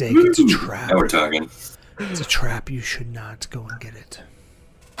a mistake. It's a trap. Now we're talking. It's a trap. You should not go and get it.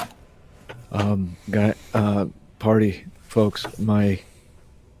 Party folks, my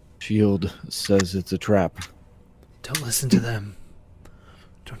shield says it's a trap. Don't listen to them.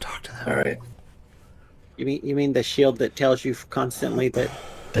 Don't talk to them. All right. You mean the shield that tells you constantly that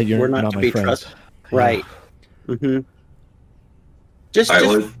That you're we're not to my be friends. trusted? Right. Mm-hmm.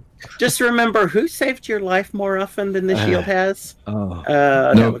 Just remember, who saved your life more often than the shield has? Oh,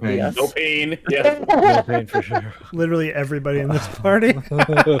 That No would be pain. us. No pain. Yeah. no pain for sure. Literally everybody in this party.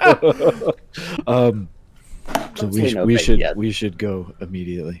 So say no we pain should yet. we should go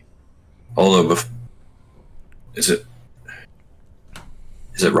immediately. Although, is it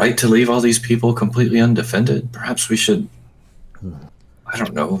right to leave all these people completely undefended? Perhaps we should, I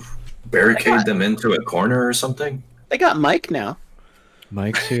don't know, barricade them into a corner or something? They got Mike now.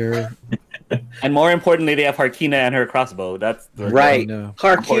 Mike's here. And more importantly, they have Harkina and her crossbow. That's Right. no.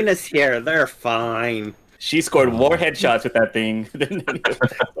 Harkina's here. They're fine. She scored more headshots with that thing than any of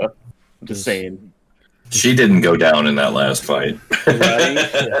us. I'm just saying. She didn't go down in that last fight.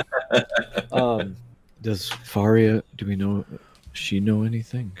 Right? Does Faria? Do we know? She know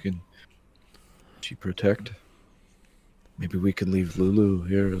anything? Can she protect? Maybe we could leave Lulu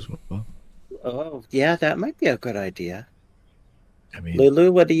here as well. Oh, yeah, that might be a good idea. I mean,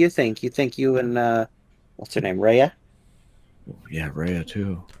 Lulu, what do you think? You think you and, what's her name, Rhea? yeah, Rhea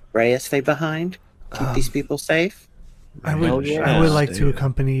too. Rhea stay behind? Keep these people safe? I would, Hell yeah. I would like to Stay.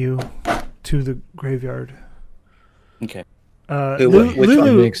 accompany you to the graveyard. Okay. Who- which one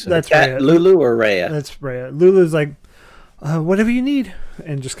Lulu, makes sense? that's That Rhea. Lulu or Rhea? That's Rhea. Lulu's like, whatever you need,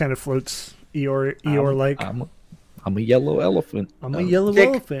 and just kind of floats Eeyore like. I'm a yellow elephant. I'm a yellow Dick.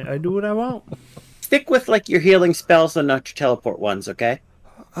 elephant. I do what I want. Stick with, like, your healing spells and not your teleport ones, okay?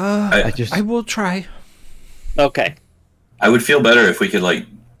 I just will try. Okay. I would feel better if we could, like,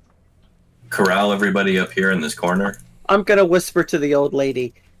 corral everybody up here in this corner. I'm gonna whisper to the old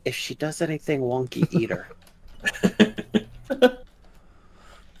lady, if she does anything wonky, eat her.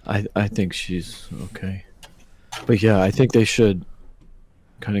 I think she's okay. But yeah, I think they should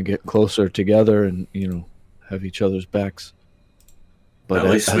kind of get closer together and, have each other's backs. But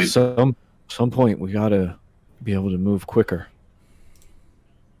At least we- some point we gotta be able to move quicker.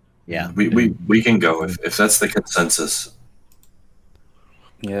 Yeah. We can go if that's the consensus.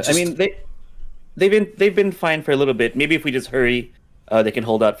 Yeah. I mean, they've been fine for a little bit. Maybe if we just hurry, they can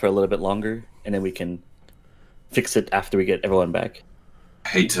hold out for a little bit longer, and then we can fix it after we get everyone back. I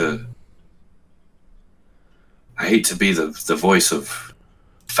hate to be the voice of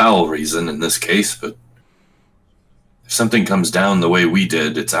foul reason in this case, but if something comes down the way we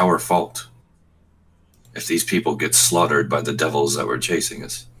did, it's our fault. If these people get slaughtered by the devils that were chasing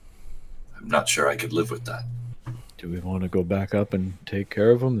us, I'm not sure I could live with that. Do we want to go back up and take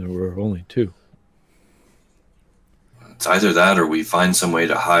care of them? There were only two. It's either that or we find some way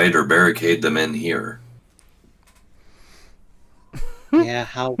to hide or barricade them in here. Yeah,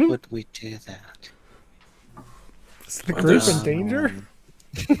 how would we do that? Is the Well, group there's- in danger?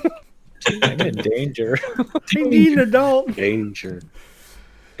 I'm in danger. I need an adult. Danger.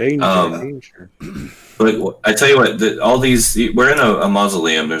 Danger, danger. But I tell you what, all these, we're in a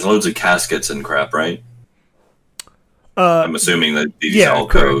mausoleum. There's loads of caskets and crap, right? I'm assuming that these yeah,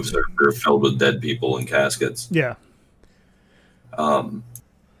 alcoves are filled with dead people and caskets. Yeah.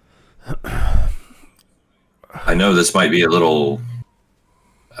 I know this might be a little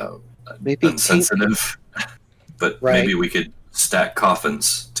Maybe insensitive, but Right. maybe we could stack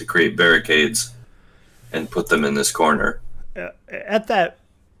coffins to create barricades and put them in this corner. At that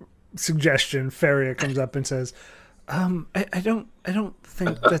suggestion, Faria comes up and says, I don't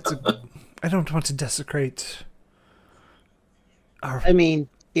think that's I don't want to desecrate our... I mean,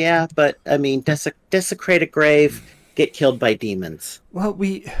 yeah, but I mean, desecrate a grave, get killed by demons. Well,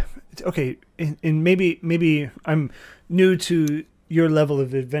 okay, and maybe I'm new to your level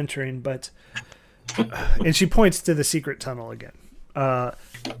of adventuring, but and she points to the secret tunnel again.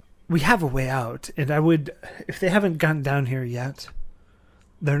 We have a way out, and I would, if they haven't gotten down here yet,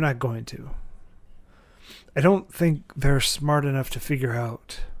 they're not going to. I don't think they're smart enough to figure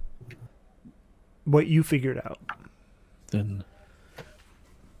out what you figured out. Then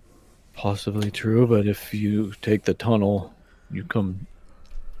possibly true, but if you take the tunnel, you come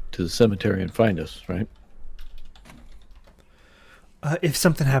to the cemetery and find us, right? If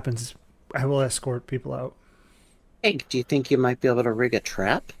something happens, I will escort people out. Hey, do you think you might be able to rig a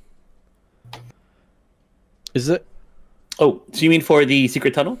trap? Is it? Oh, so you mean for the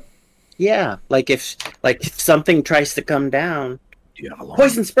secret tunnel? Yeah, like if something tries to come down, Yeah.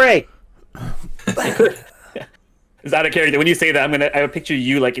 poison spray. Is that a character? When you say that, I would picture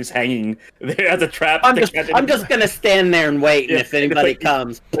you like just hanging there as a trap. I'm just gonna stand there and wait, and Yeah, if anybody like-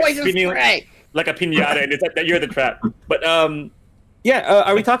 comes, poison spinning- spray. like a pinata, and it's like that you're the trap. But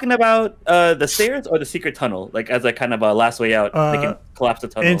are we talking about the stairs or the secret tunnel? Like as a kind of a last way out, they can collapse the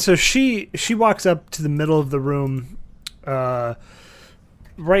tunnel. And so she walks up to the middle of the room,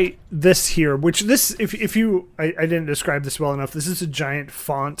 right this here, which this, if you, I didn't describe this well enough, this is a giant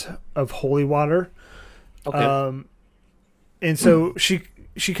font of holy water. Okay. And so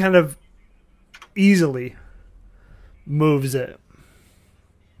she kind of easily moves it.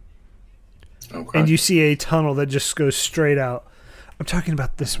 Okay. And you see a tunnel that just goes straight out. I'm talking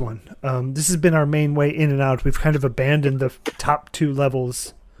about this one. This has been our main way in and out. We've kind of abandoned the top 2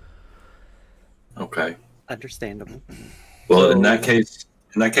 levels. Okay. Understandable. Well, in that case,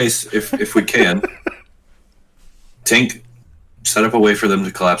 if we can, Tink, set up a way for them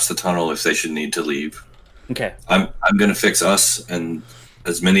to collapse the tunnel if they should need to leave. Okay. I'm gonna fix us and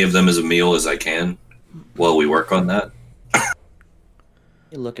as many of them as a meal as I can while we work on that.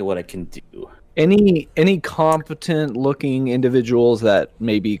 Look at what I can do. Any competent looking individuals that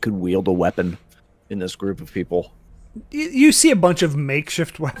maybe could wield a weapon in this group of people? You see a bunch of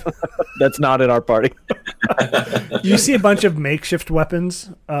makeshift weapons. That's not in our party. You see a bunch of makeshift weapons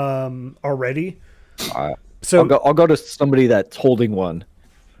already. So I'll go to somebody that's holding one,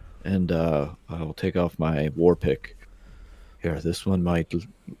 and I'll take off my war pick. Here, this one might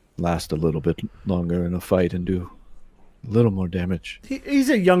last a little bit longer in a fight and do a little more damage. he's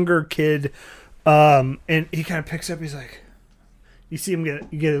a younger kid, and he kind of picks up. He's like, you see him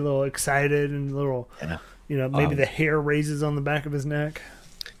get a little excited and a little, Yeah. Maybe the hair raises on the back of his neck.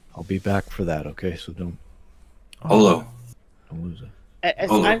 I'll be back for that, okay? So don't Olo, lose it.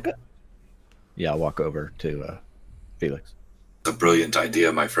 Olo. Yeah, I'll walk over to Felix. A brilliant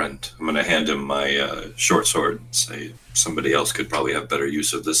idea, my friend. I'm gonna hand him my short sword and say somebody else could probably have better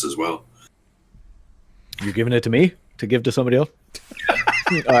use of this as well. You giving it to me to give to somebody else?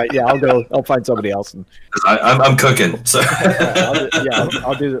 All right, yeah, I'll go. I'll find somebody else. And 'Cause I'm cooking, so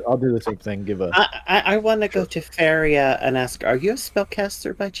I'll do the same thing. Give a I want to go to Faria and ask, are you a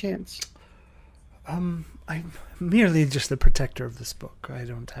spellcaster by chance? I'm merely just the protector of this book. I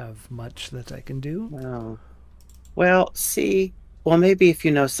don't have much that I can do. No. Well, see, maybe if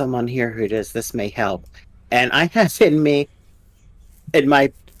you know someone here who it is, this may help. And I have in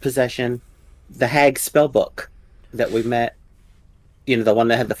my possession, the Hag spell book that we met. The one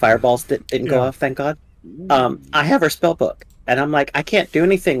that had the fireballs that didn't go Yeah. off, thank God. I have her spell book, and I'm like, I can't do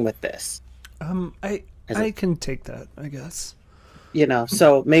anything with this. I can take that, I guess.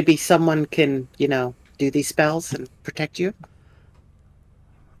 So maybe someone can, do these spells and protect you.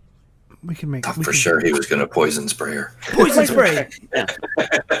 We can make thought we for can- sure he was gonna poison spray her. Poison spray. Yeah.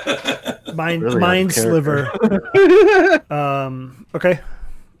 Mind Really out of sliver. Okay.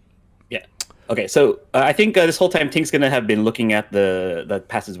 Yeah. Okay. So I think this whole time Tink's gonna have been looking at the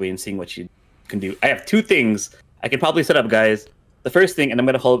passageway and seeing what she can do. I have 2 things I could probably set up, guys. The first thing, and I'm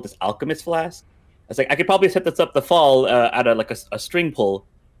gonna hold up this alchemist flask. I was like, I could probably set this up to fall out of like a string pull.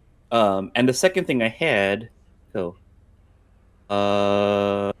 And the second thing I had,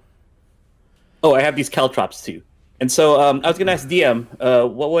 I have these caltrops too. And so I was gonna ask DM,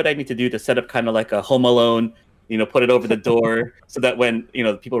 what would I need to do to set up kind of like a Home Alone? Put it over the door so that when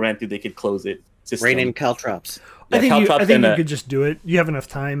the people ran through, they could close it. system. Rain in caltrops. Yeah, I think caltrops you and, could just do it. You have enough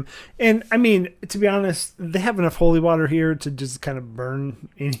time, and I mean, to be honest, they have enough holy water here to just kind of burn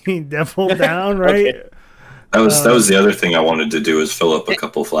any devil down, right? Okay. That was the other thing I wanted to do is fill up a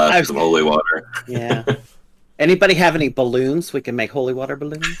couple flasks of holy water. Yeah. Anybody have any balloons? We can make holy water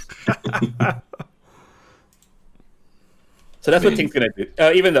balloons. So that's what Tink's gonna do.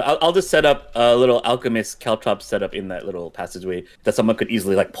 Even though I'll just set up a little alchemist caltrop setup in that little passageway that someone could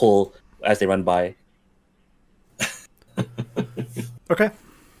easily like pull as they run by. Okay.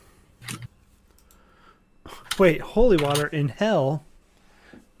 Wait, holy water in hell?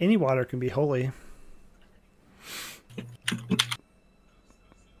 Any water can be holy.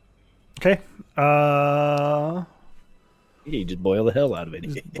 Okay. You just boil the hell out of it.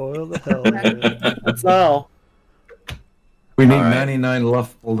 Just boil the hell out of it. That's all. We need All right. 99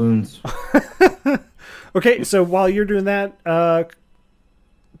 luff balloons. Okay, so while you're doing that,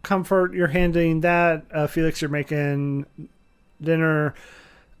 Comfort, you're handing that. Felix, you're making dinner.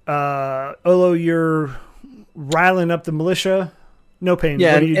 Olo, you're riling up the militia. No pain.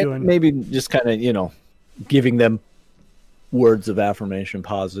 Yeah, What are you and doing? maybe just kind of, giving them words of affirmation,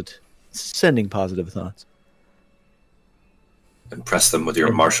 sending positive thoughts. Impress them with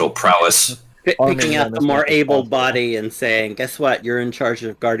your martial prowess. Picking out the more able body and saying, guess what? You're in charge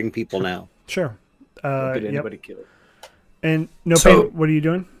of guarding people now. Sure. Did Yep. anybody kill it? And no So- pain. What are you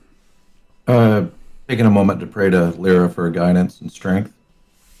doing? Taking a moment to pray to Lyra for guidance and strength,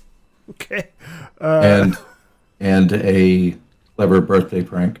 Okay. and a clever birthday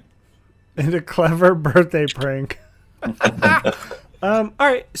prank. And a clever birthday prank. All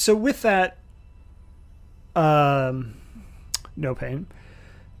right. So with that, no pain.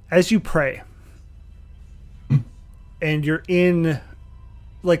 As you pray, and you're in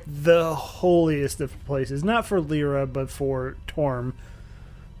like the holiest of places, not for Lyra, but for Torm,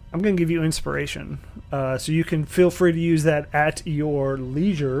 I'm going to give you inspiration. So you can feel free to use that at your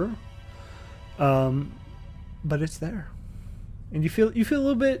leisure. But it's there. And you feel a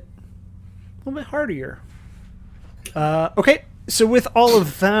little bit heartier. Okay, so with all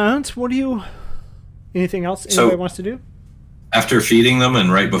of that, anything else anybody wants to do? After feeding them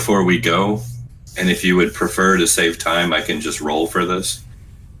and right before we go, and if you would prefer to save time, I can just roll for this.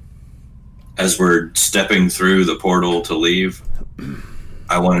 As we're stepping through the portal to leave,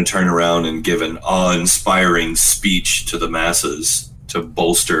 I want to turn around and give an awe-inspiring speech to the masses to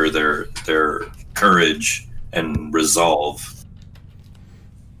bolster their courage and resolve.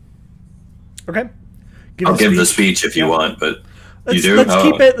 Okay. I'll give the speech if you want, but you do?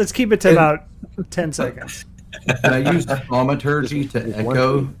 Let's keep it to about 10 seconds. Can I use thaumaturgy to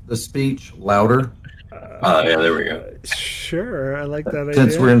echo the speech louder? Yeah, there we go. Sure, I like that idea.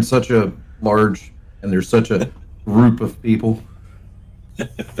 Since we're in such a large and there's such a group of people.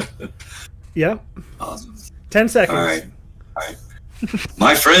 Yeah. Awesome. 10 seconds. All right.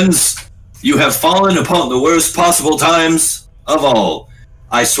 My friends, you have fallen upon the worst possible times of all.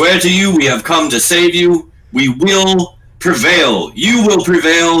 I swear to you, we have come to save you. We will prevail. You will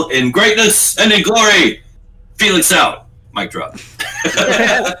prevail in greatness and in glory. Felix out. Mic drop.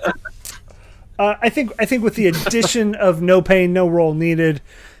 I think with the addition of no pain, no roll needed,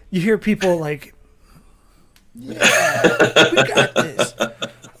 you hear people like, yeah, we got this.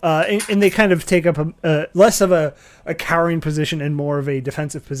 And they kind of take up less of a cowering position and more of a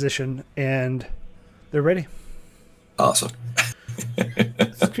defensive position, and they're ready. Awesome.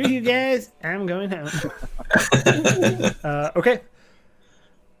 Screw you guys, I'm going home. Okay.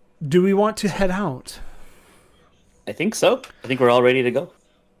 Do we want to head out? I think so. I think we're all ready to go.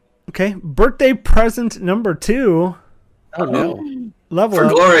 Okay. Birthday present number 2. Oh no. Level For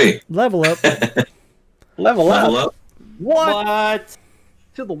up. glory. Level up. Level Level up. up. What?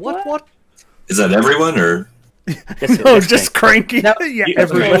 To the what? Is that everyone or? Just cranky. No, Yeah, you-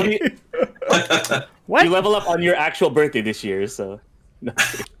 everybody. What? You level up on your actual birthday this year, so.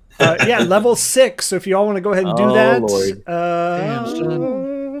 Yeah, level 6. So if you all want to go ahead and do Oh, that. Lord.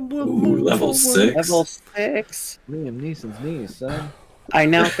 Ooh, level 6. Level 6. Liam Neeson's knees, son. I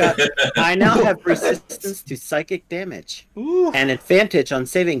now have resistance to psychic damage Ooh. and advantage on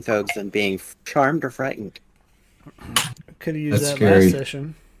saving throws and being charmed or frightened. Could have used That's that scary. last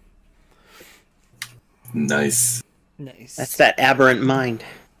session. Nice. Nice. That's that aberrant mind.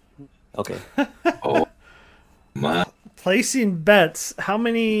 Okay. Oh my. Placing bets. How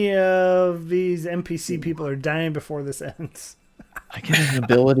many of these NPC people are dying before this ends? I get an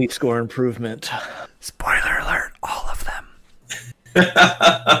ability score improvement. Spoiler alert, all of them.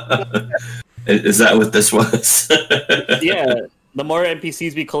 Is that what this was? Yeah. The more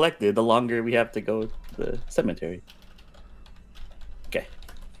NPCs we collected, the longer we have to go to the cemetery. Okay.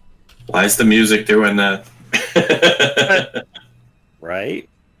 Why is the music doing that? Right?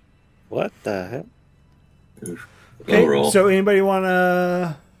 What the heck? Low Okay, roll. so anybody want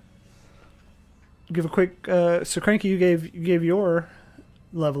to give a quick? So Cranky, you gave your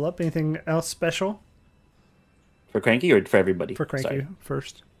level up. Anything else special For Cranky or for everybody? for Cranky Sorry.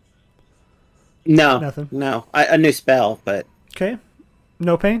 first? No, Nothing. No, a new spell, but Okay,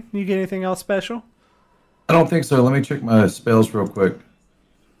 no pain. You get anything else special? I don't think so. Let me check my spells real quick.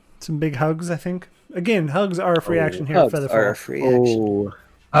 Some big hugs, I think. Again, hugs are a free action here hugs at Featherfall. are a free action. Oh,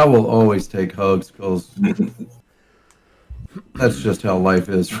 I will always take hugs because that's just how life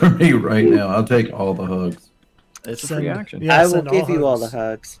is for me right now. I'll take all the hugs. it's a Send- free action. yeah, I will send give you all the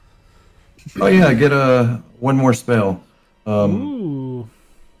hugs. hugs. Oh yeah, get one more spell. Ooh.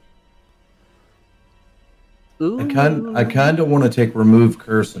 I kind of want to take remove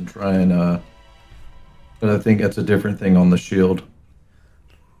curse and try and but I think that's a different thing on the shield.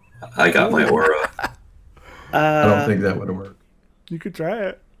 I got my aura. I don't think that would work. You could try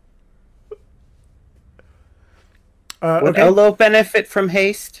it. Would Okay. Olo benefit from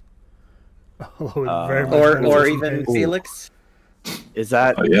haste, Olo would very much or benefit from even haste. Felix? Is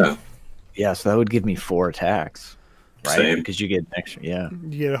that? Oh yeah. Yeah, so that would give me 4 attacks, right? Same. Because you get an extra. Yeah.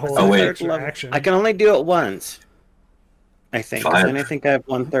 You get a whole Oh, wait. extra action. I can only do it once. I think. 'Cause Five. then I think I have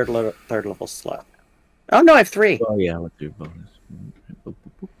one third level slot. Oh no, I have 3. Oh yeah, let's do bonus.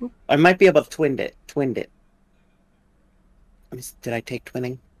 I might be able to twin it. Let me did I take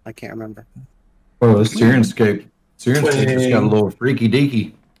twinning? I can't remember. Oh, this Sirenscape. Sirenscape just got a little freaky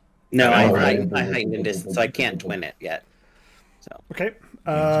deaky. No, Oh, I right. heightened in distance, so I can't twin it yet. Okay.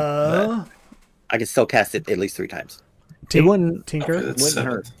 I can still cast it at least 3 times. It wouldn't. Tinker. Okay, that's Wouldn't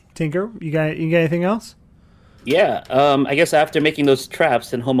 7. hurt. Tinker. You got anything else? Yeah, I guess after making those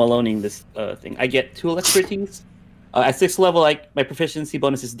traps and home aloning this thing, I get tool expertise. At 6th level, my proficiency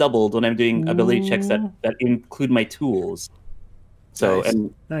bonus is doubled when I'm doing ability checks that include my tools. So, Nice.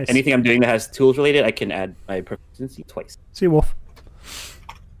 and Nice. anything I'm doing that has tools related, I can add my proficiency twice. See you, Wolf.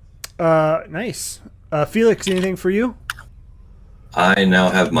 Nice. Felix, anything for you? I now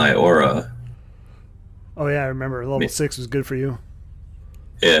have my aura. Oh yeah, I remember. Level 6 was good for you.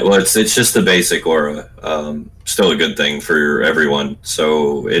 Yeah, well, it's just the basic aura. Still a good thing for everyone.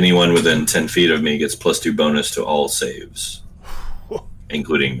 So anyone within 10 feet of me gets +2 bonus to all saves,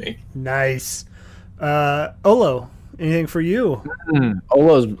 including me. Nice. Olo, anything for you?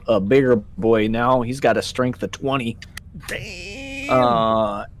 Olo's a bigger boy now. He's got a strength of 20.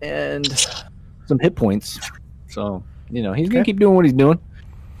 Damn. And some hit points. So, he's Okay. going to keep doing what he's doing.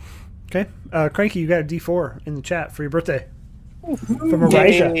 Okay. Cranky, you got a D4 in the chat for your birthday. From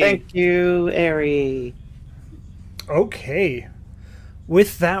Elijah. Thank you, Ari. Okay.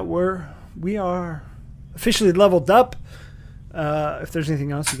 With that, we are officially leveled up. If there's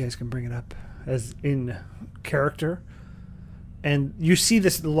anything else, you guys can bring it up as in character. And you see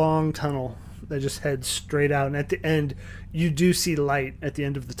this long tunnel that just heads straight out, and at the end, you do see light at the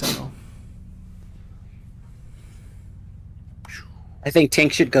end of the tunnel. I think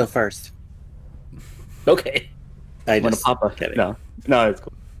Tink should go first. Okay. I I'm gonna just pop up. kidding. No, it's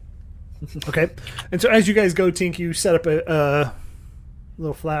cool. Okay. And so as you guys go, Tink, you set up a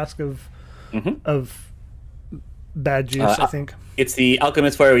little flask of bad juice, I think. It's the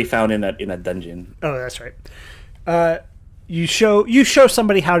alchemist fire we found in that dungeon. Oh, that's right. You show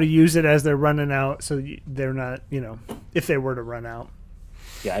somebody how to use it as they're running out, so they're not, if they were to run out.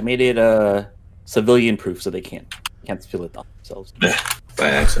 Yeah, I made it civilian proof, so they can't spill it on themselves. By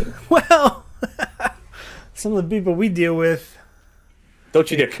accident. Well, some of the people we deal with. Don't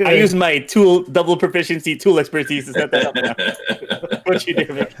you dare! could. I use my double proficiency tool expertise to set that up now. Don't you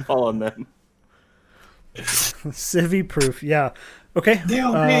dare make me fall on them. Civvy proof, yeah. Okay.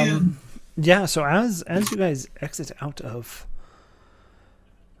 Yeah. So as you guys exit out of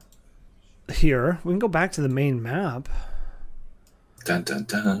here, we can go back to the main map. Dun, dun,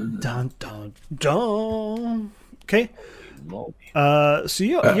 dun. Dun dun dun. Okay. So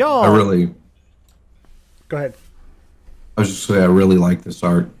y'all. Go ahead. I was just saying, I really like this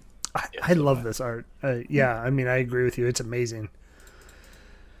art. I love this art. Yeah, I mean, I agree with you. It's amazing.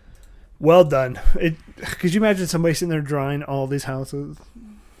 Well done. Could you imagine somebody sitting there drawing all these houses?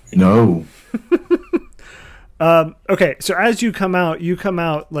 No. Okay, so as you come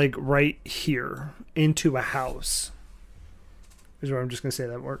out like right here into a house. Is where I'm just gonna say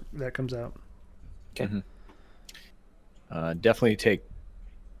that comes out. Okay. Definitely take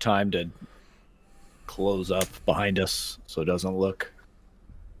time to close up behind us so it doesn't look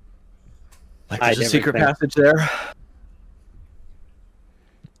like there's a secret passage there.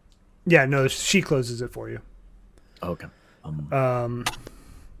 Yeah, no, she closes it for you. Okay.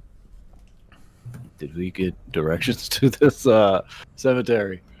 Did we get directions to this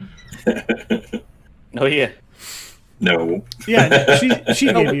cemetery? Oh yeah. No. Yeah, she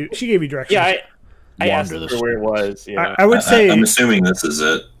gave you directions. Yeah, I asked Wander her the where it was. Yeah. I would say I'm assuming this is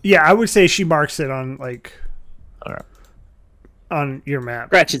it. yeah, I would say she marks it on like All right. on your map.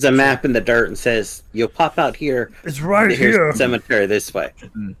 Scratches a map in the dirt and says, "You'll pop out here. It's right Here's here. the cemetery this way."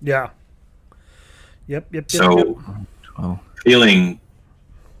 Yeah. Yep. So, Oh, feeling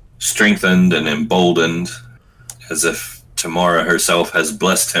strengthened and emboldened, as if Tamara herself has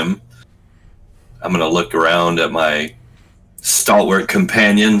blessed him, I'm going to look around at my stalwart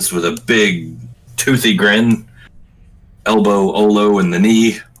companions with a big, toothy grin, elbow Olo in the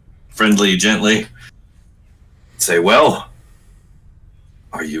knee, friendly, gently. Say, well,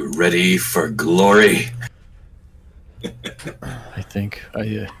 are you ready for glory? I think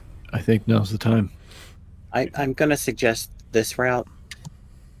now's the time. I'm gonna suggest this route.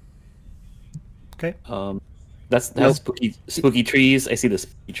 Okay. That's Nope. spooky trees. I see the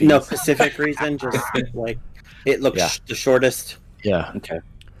spooky trees. No specific reason, just like it looks Yeah. the shortest. Yeah. Okay.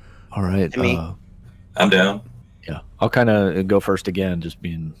 All right. To me. I'm down. Yeah. I'll kind of go first again, just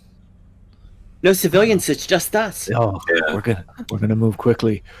being. No civilians, it's just us. Oh, Yeah. we're gonna move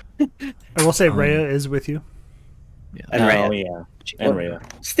quickly. I will say Rhea is with you. And Oh Rhea. yeah. And Rhea.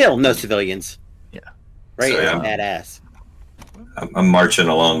 Still no civilians. Yeah. Right, So, is yeah. badass. I'm marching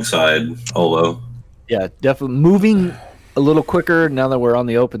alongside Olo. Yeah, definitely moving a little quicker now that we're on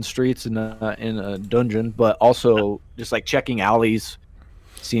the open streets and in a dungeon, but also just like checking alleys,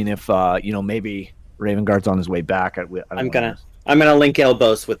 seeing if maybe Raven Guard's on his way back. I'm gonna link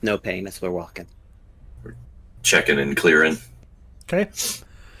elbows with no pain as we're walking. Checking and clearing. Okay.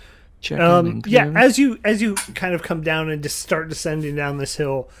 checking. Yeah, as you kind of come down and just start descending down this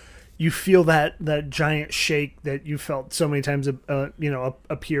hill, you feel that giant shake that you felt so many times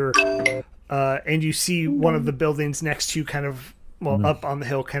up here, and you see one of the buildings next to you kind of up on the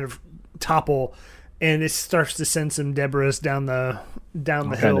hill kind of topple, and it starts to send some debris down the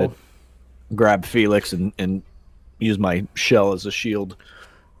hill. Grab Felix and use my shell as a shield.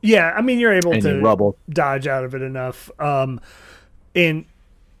 Yeah, I mean you're able And to rubble. dodge out of it enough. And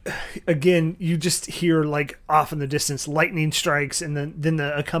again, you just hear like off in the distance lightning strikes, and then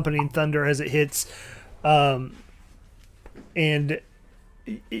the accompanying thunder as it hits, and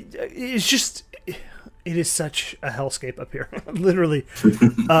it's just it is such a hellscape up here, literally.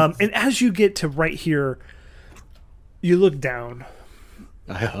 And as you get to right here, you look down,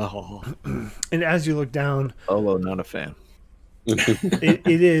 and as you look down, Olo, not a fan. it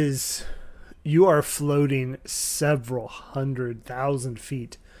is you are floating several 100,000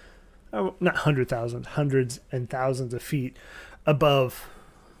 feet, not 100,000, hundreds and thousands of feet above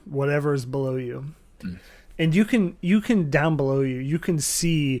whatever is below you. And you can down below you can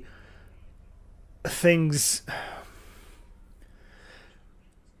see things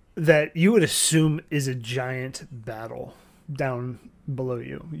that you would assume is a giant battle down below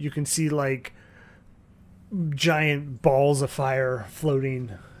you. You can see like giant balls of fire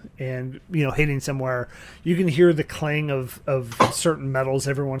floating and hitting somewhere. You can hear the clang of certain metals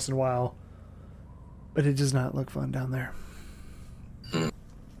every once in a while, but it does not look fun down there.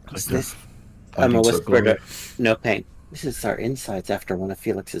 What's this? I'm a whisper to no pain. This is our insides after one of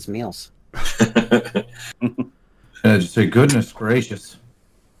Felix's meals. And I just say, goodness gracious.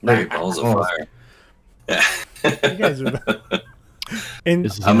 Hey, balls of fire. You guys are and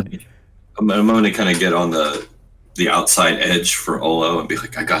This is I'm going to kind of get on the outside edge for Olo and be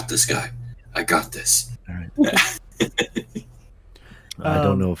like, I got this guy. I got this. all right. I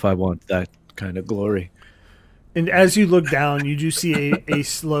don't know if I want that kind of glory. And as you look down, you do see a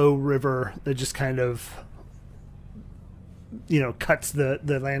slow river that just kind of, cuts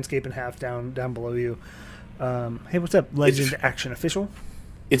the landscape in half down below you. Hey, what's up, Legend Action Official?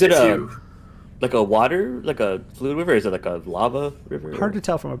 Is it It's a you. like a water, like a fluid river? Or is it like a lava river? Hard to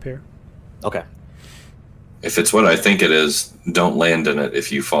tell from up here. Okay. If it's what I think it is, don't land in it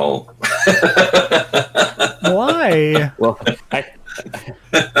if you fall. Why? Well,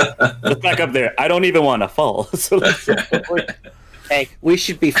 let's back up there. I don't even want to fall. So let's, Hey, we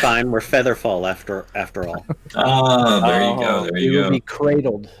should be fine. We're Featherfall after all. Ah, there you go. There You you will go. be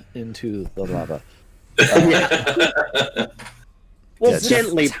cradled into the lava. We'll Yeah,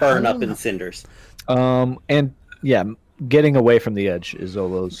 gently burn up in cinders. And yeah, getting away from the edge is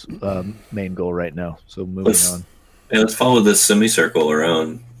Olo's main goal right now. So moving Let's- on. Yeah, let's follow this semicircle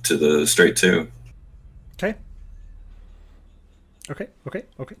around to the straight two. Okay. Okay.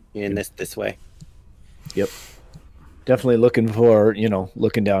 In this way. Yep. Definitely looking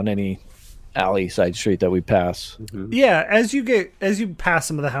down any alley, side street that we pass. Yeah, as you pass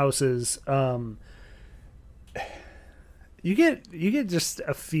some of the houses, You get just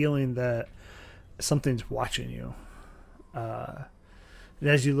a feeling that something's watching you. And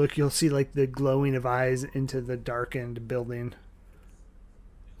as you look, you'll see like the glowing of eyes into the darkened building.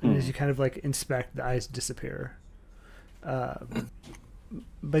 And as you kind of like inspect, the eyes disappear.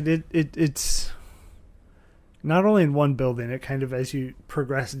 But it's not only in one building. It kind of, as you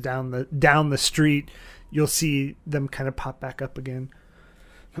progress down the street, you'll see them kind of pop back up again.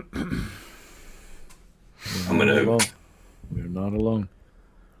 We're not alone.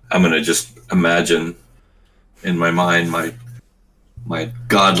 I'm gonna just imagine in my mind my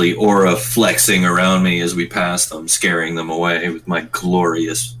godly aura flexing around me as we pass them, scaring them away with my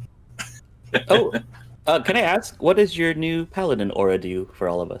glorious. Can I ask, what does your new paladin aura do for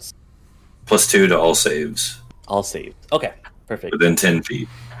all of us? +2 to all saves. All saved. Okay, perfect. Within 10 feet.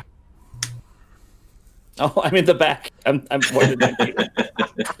 Oh, I'm in the back. I'm more than 10 feet.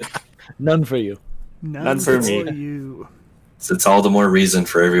 None for you. None for me. You. So it's all the more reason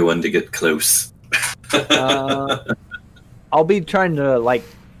for everyone to get close. I'll be trying to like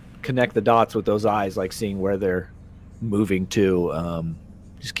connect the dots with those eyes, like seeing where they're moving to,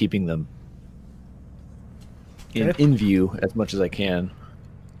 just keeping them in view as much as I can,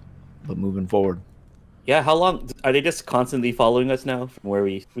 but moving forward. Yeah, how long are they just constantly following us now from where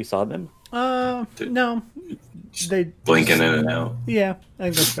we saw them? No, they Blinking in and out. Yeah, I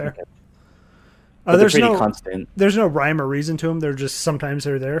think that's fair. But they're There's pretty no constant. There's no rhyme or reason to them. They're just sometimes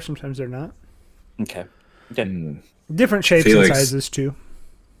they're there, sometimes they're not. Okay. Different shapes Felix. and sizes too.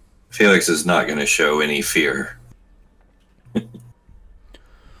 Felix is not going to show any fear.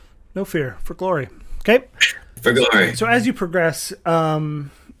 No fear for glory. Okay. For glory. So as you progress,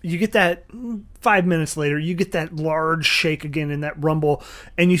 you get that 5 minutes later, you get that large shake again in that rumble,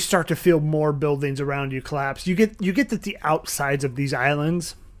 and you start to feel more buildings around you collapse. You get that the outsides of these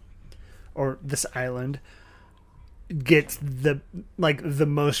islands, or this island, gets the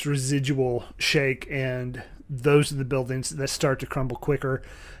most residual shake, and those are the buildings that start to crumble quicker.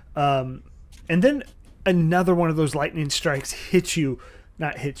 And then another one of those lightning strikes hits you.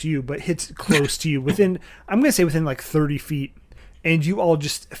 Not hits you, but hits close to you within, I'm going to say within like 30 feet. And you all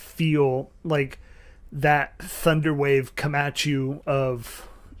just feel like that thunder wave come at you of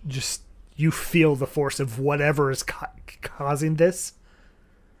just, you feel the force of whatever is causing this.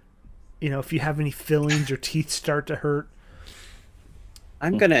 You know, if you have any fillings, your teeth start to hurt.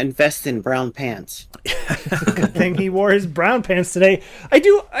 I'm going to invest in brown pants. Good thing he wore his brown pants today. I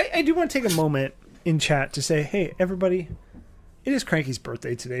do want to take a moment in chat to say, hey, everybody, it is Cranky's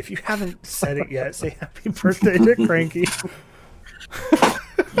birthday today. If you haven't said it yet, say happy birthday to Cranky.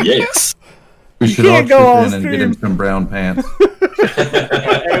 Yes. We should all chip in and get him some brown pants.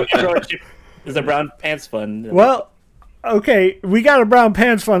 There's a brown pants fund. Well, okay, we got a brown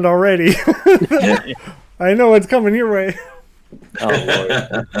pants fund already. I know what's coming your way. Oh,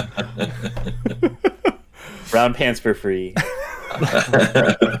 Lord. Brown pants for free.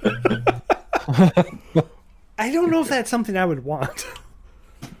 I don't know if that's something I would want.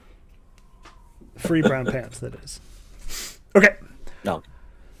 Free brown pants, that is. Okay. No.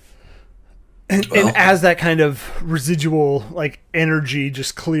 And as that kind of residual like energy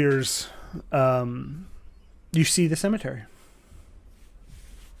just clears, you see the cemetery.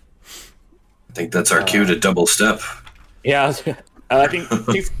 I think that's our cue to double step. Yeah, I think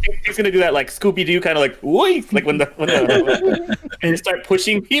he's gonna do that like Scooby Doo, kind of like whoosh, like when the and start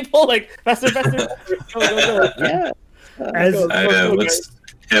pushing people like faster, go. Yeah.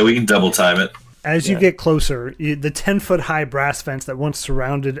 Yeah, we can double time it. As you get closer, the 10-foot high brass fence that once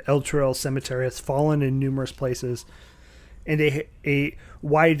surrounded El Trail Cemetery has fallen in numerous places, and a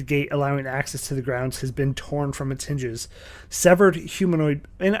wide gate allowing access to the grounds has been torn from its hinges. Severed humanoid...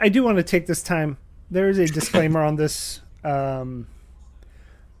 And I do want to take this time... There is a disclaimer on this. We are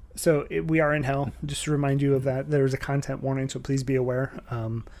in hell. Just to remind you of that. There is a content warning, so please be aware.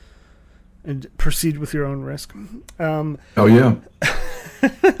 And proceed with your own risk. Oh, yeah.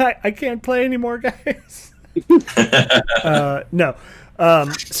 I can't play anymore, guys. No.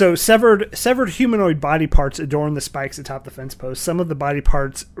 So severed humanoid body parts adorn the spikes atop the fence post. Some of the body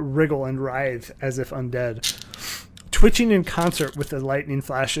parts wriggle and writhe as if undead, twitching in concert with the lightning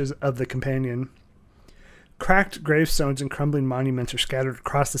flashes of the companion. Cracked gravestones and crumbling monuments are scattered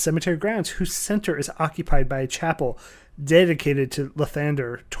across the cemetery grounds, whose center is occupied by a chapel dedicated to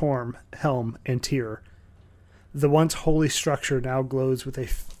Lathander, Torm, Helm, and Tyr. The once holy structure now glows with a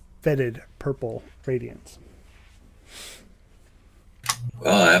fetid purple radiance.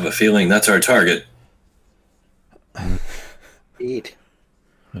 Well, I have a feeling that's our target. Indeed.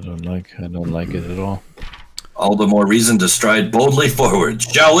 I don't like it at all. All the more reason to stride boldly forward,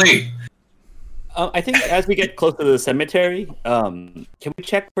 shall we? I think as we get close to the cemetery, can we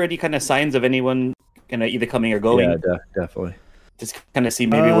check for any kind of signs of anyone kind of either coming or going? Yeah, definitely. Just kind of see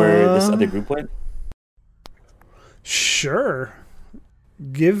maybe where this other group went. Sure.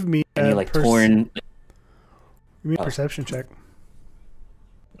 Give me Any like torn. Give me a perception check.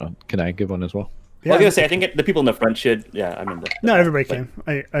 Can I give one as well? Yeah. I was gonna say I think the people in the front should. Yeah, I mean. No, everybody can.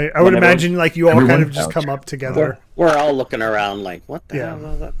 I would imagine like you all kind of just come up together. We're all looking around like, what the Yeah.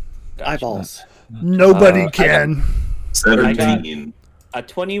 hell is that? Eyeballs. Nobody can. 17. A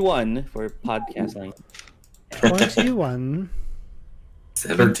 21 for podcasting. 21.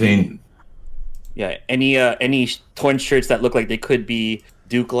 17. Yeah. Any torn shirts that look like they could be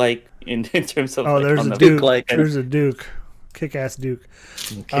Duke-like in terms of. Oh, like, there's on a the- Duke. Duke-like. There's a Duke. Kick-ass Duke.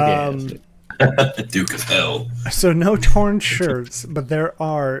 Duke of Hell. So no torn shirts, but there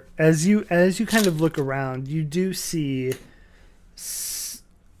are, as you kind of look around, you do see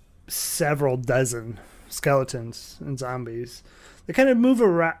several dozen skeletons and zombies. They kind of move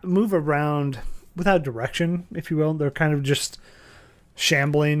around without direction, if you will. They're kind of just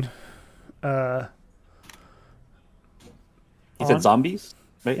shambling. You said zombies,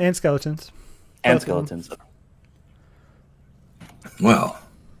 right? And skeletons. And both of skeletons. Well,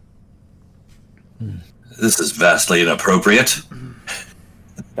 this is vastly inappropriate.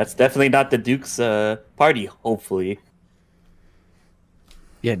 That's definitely not the Duke's party. Hopefully.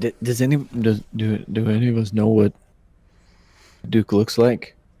 Yeah. Does any do any of us know what Duke looks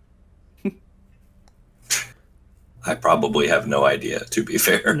like? I probably have no idea, to be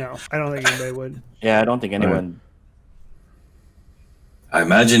fair. No, I don't think anybody would. Yeah, I don't think anyone. I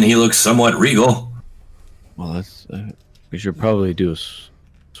imagine he looks somewhat regal. Well, that's we should probably do a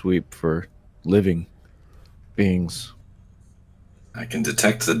sweep for living beings. I can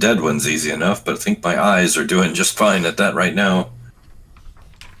detect the dead ones easy enough, but I think my eyes are doing just fine at that right now.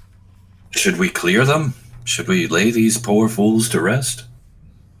 Should we clear them? Should we lay these poor fools to rest?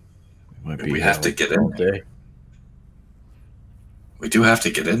 Might We have to get in all there. day. We do have to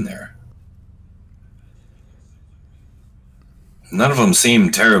get in there. None of them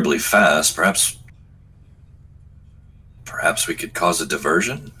seem terribly fast. Perhaps we could cause a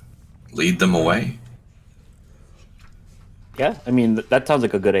diversion? Lead them away? Yeah, I mean that sounds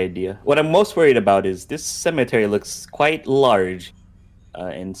like a good idea. What I'm most worried about is this cemetery looks quite large,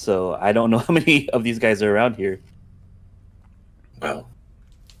 and so I don't know how many of these guys are around here. Well,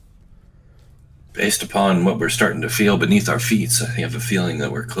 based upon what we're starting to feel beneath our feet, I have a feeling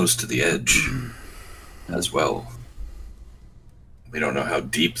that we're close to the edge as well. We don't know how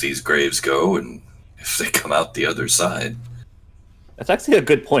deep these graves go and if they come out the other side. That's actually a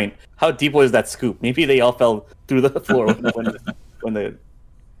good point. How deep was that scoop? Maybe they all fell through the floor when the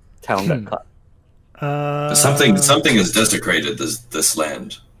town got caught. Something has desecrated this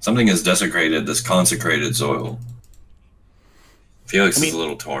land. Something has desecrated this consecrated soil. Felix is a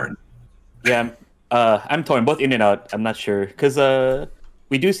little torn. Yeah, I'm torn, both in and out. I'm not sure because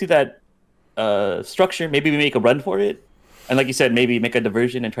we do see that structure. Maybe we make a run for it, and like you said, maybe make a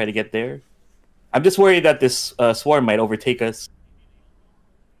diversion and try to get there. I'm just worried that this swarm might overtake us.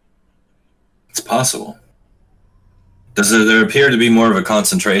 It's possible. Does there appear to be more of a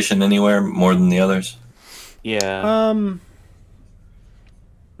concentration anywhere more than the others? Yeah.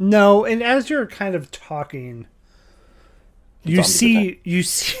 No, and as you're kind of talking, you see.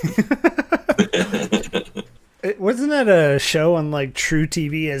 Wasn't that a show on like True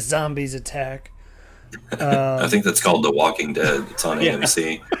TV as zombies attack? I think that's called The Walking Dead. It's on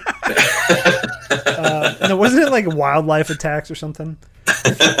AMC. No, wasn't it like wildlife attacks or something?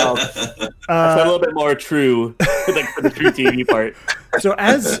 That's a little bit more true, like for the True TV part. So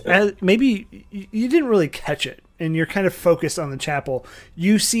as maybe you didn't really catch it, and you're kind of focused on the chapel.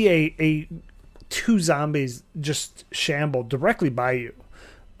 You see a two zombies just shamble directly by you,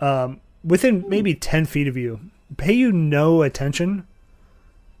 within maybe 10 feet of you. Pay you no attention,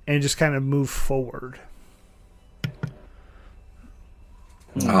 and just kind of move forward.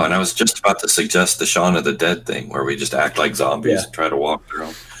 Oh, and I was just about to suggest the Shaun of the Dead thing, where we just act like zombies and try to walk through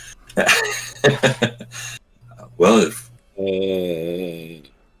them. Well,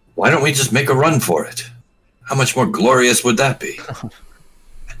 why don't we just make a run for it? How much more glorious would that be?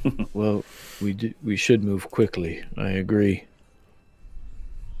 Well, we should move quickly. I agree.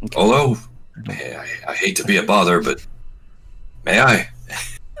 Although, I hate to be a bother, but may I?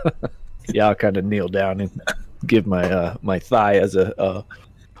 Yeah, I'll kind of kneel down and give my my thigh as a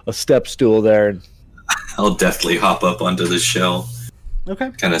step stool there. And I'll deftly hop up onto the shell.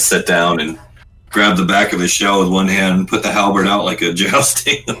 Okay. Kind of sit down and grab the back of the shell with one hand and put the halberd out like a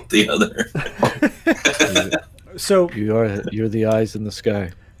jousting with the other. So you're the eyes in the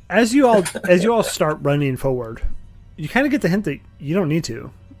sky. as you all start running forward, you kind of get the hint that you don't need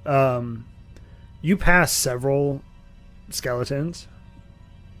to. You pass several skeletons.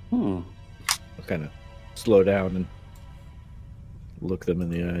 I'll kind of slow down and look them in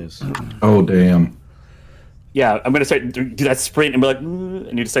the eyes. Oh, damn. Yeah, I'm gonna start do that sprint and be like,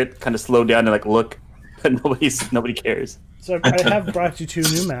 and you decide to kind of slow down and like look, but nobody cares. So I have brought you to a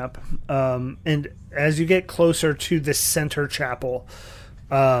new map, and as you get closer to the center chapel,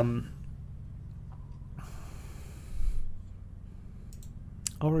 I'll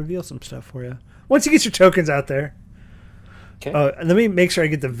reveal some stuff for you once you get your tokens out there. Okay. Let me make sure I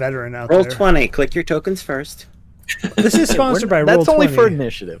get the veteran out Roll there. 20. Click your tokens first. This is sponsored by Roll20. That's only for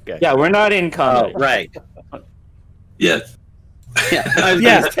initiative, guys. Yeah, we're not in combat. Oh, right. Yeah. Yeah, I was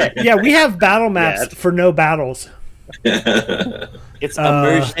gonna say. Yeah, we have battle maps Yeah. for no battles. It's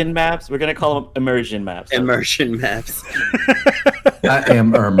immersion maps. We're gonna call them immersion maps. Immersion maps. I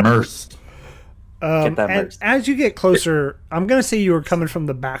am immersed. Get that And immersed. as you get closer, I'm going to say you were coming from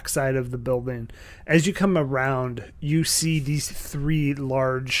the backside of the building. As you come around, you see these 3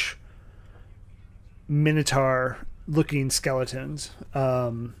 large minotaur-looking skeletons,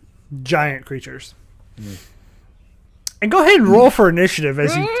 giant creatures. And go ahead and roll for initiative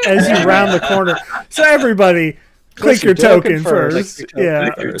as you round the corner. So everybody, click your token first. Click Yeah.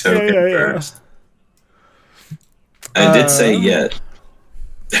 your token Yeah. first. I did say yet.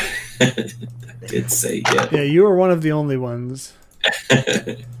 I did say yet. Yeah, you are one of the only ones.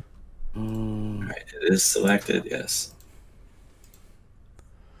 Alright, it is selected, yes.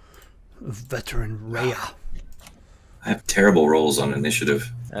 Veteran Rhea. I have terrible rolls on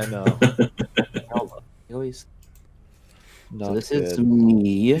initiative. I know. Always. Not So this good. is me.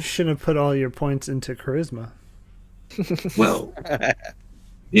 You shouldn't have put all your points into charisma. Well,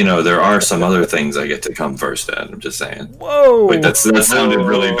 you know, there are some other things I get to come first at. I'm just saying. Whoa! Wait, that sounded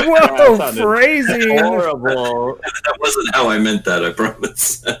really bad. Whoa, That sounded phrasing! Horrible. That wasn't how I meant that, I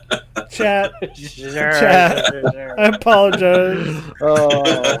promise. Chat. Chat. I apologize.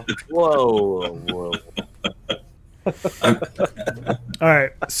 Oh, whoa. All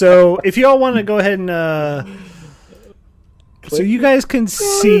right. So if you all want to go ahead and so you guys can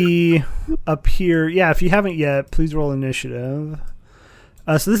see up here. Yeah, if you haven't yet, please roll initiative.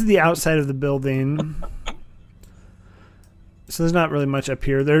 So this is the outside of the building. So there's not really much up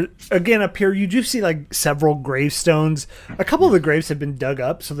here. There again up here you do see like several gravestones. A couple of the graves have been dug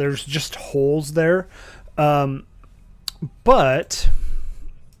up, so there's just holes there. But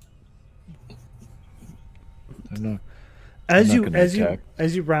I'm not, as I'm you not gonna attack.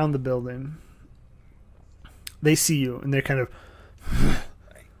 as you round the building, they see you and they're kind of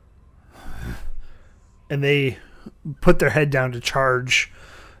and they put their head down to charge.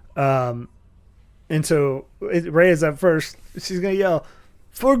 And so Ray is up first. She's gonna yell,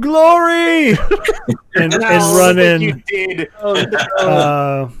 "For glory!" and run in. You did.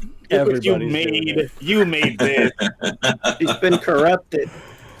 You made this. He's been corrupted.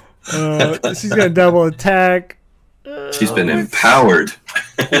 She's gonna double attack. She's been empowered.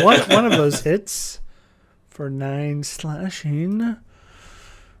 One of those hits for 9 slashing.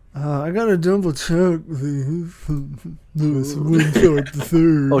 I got a double check.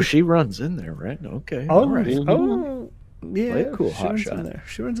 Oh, she runs in there, right? Okay. Oh, all right. oh, yeah. Play it cool, she hot runs shot. in there.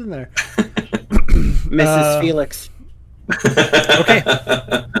 She runs in there. Mrs. Felix. Okay.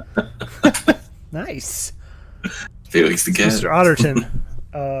 Nice, Felix the cat. Mr. Otterton.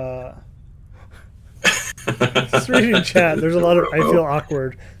 Just reading chat. There's a lot of. I feel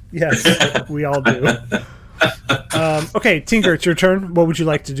awkward. Yes, we all do. Okay, Tinker, it's your turn. What would you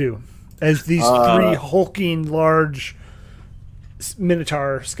like to do? As these 3 hulking, large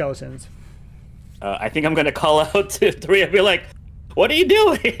minotaur skeletons. I think I'm gonna call out to 3 and be like, "What are you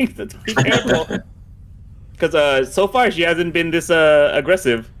doing?" Be careful, because so far she hasn't been this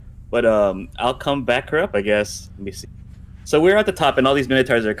aggressive. But I'll come back her up, I guess. Let me see. So we're at the top, and all these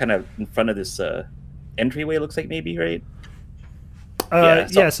minotaurs are kind of in front of this entryway. Looks like maybe, right?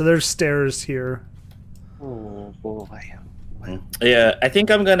 So there's stairs here. Oh boy. Yeah, I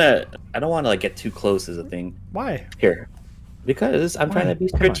think I'm gonna. I don't want to like get too close as a thing Why? here, because I'm trying to be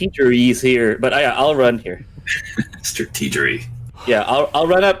Come on. strategeries here. But I'll run here. Strategery. Yeah, I'll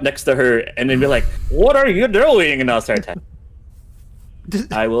run up next to her and then be like, "What are you doing?" And I'll start attacking.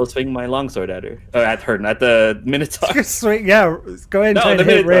 I will swing my longsword at her. Or at her, not the Minotaur. Sweet, yeah. Go ahead and No, try the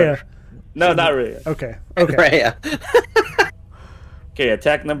to hit Minotaur. Rhea. No, not really. Okay. Okay. Rhea. Okay,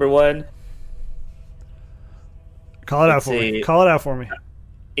 attack number 1. Call it out Let's for me. see. Call it out for me.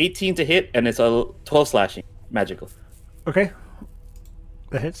 18 to hit, and it's a 12 slashing. Magical. Is Okay.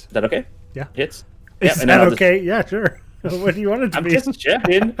 That hits. that okay? Yeah. Hits? Is and then that I'll just- okay? Yeah, sure. What do you want it to I'm be? just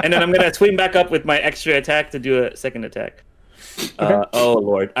checking, and then I'm gonna swing back up with my extra attack to do a second attack. Okay. Oh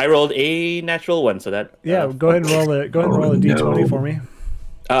lord, I rolled a natural one, so that Yeah, go ahead and roll it. Go ahead and roll a d20 no. for me.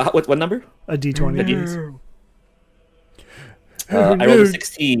 what number? A d20. D- I rolled a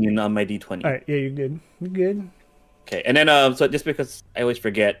 16 on my d20. All right, yeah, you're good. You're good. Okay, and then so just because I always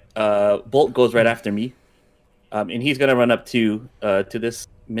forget, Bolt goes right after me, and he's gonna run up to this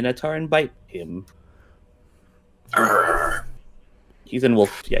Minotaur and bite him. Arr. He's in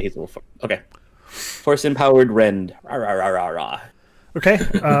wolf. Yeah, he's a wolf. Okay, force empowered rend. Rah, rah, rah, rah, rah. Okay.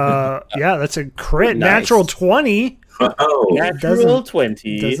 Yeah, that's a crit. Nice. Natural 20 Oh, Natural doesn't-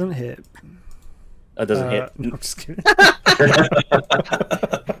 20. doesn't hit. Doesn't hit. No, I'm just kidding.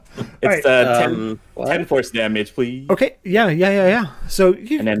 It's Alright, 10 force damage, please. Okay. Yeah. So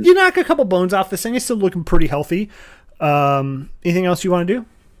you And then- you knock a couple bones off this thing. It's still looking pretty healthy. Anything else you want to do?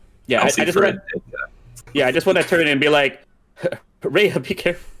 Yeah, I Elsie just Fred want. did that. Yeah, I just want to turn and be like, Rhea, be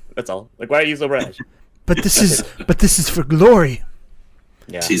careful. That's all. Like, why are you so rash? But this is for glory.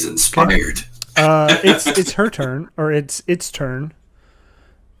 Yeah. She's inspired. It's her turn, or it's turn.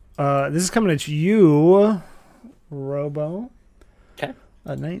 This is coming at you, Robo. Okay.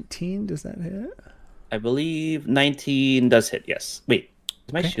 A 19, does that hit? I believe 19 does hit. Yes. Wait,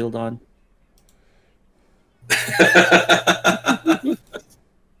 is my Okay. shield on?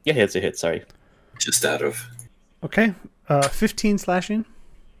 Yeah, it's a hit. Sorry. Just out of. Okay. 15 slashing.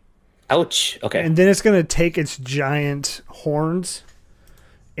 Ouch. Okay. And then it's going to take its giant horns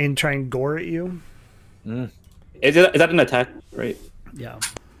and try and gore at you. Is that an attack? Right. Yeah.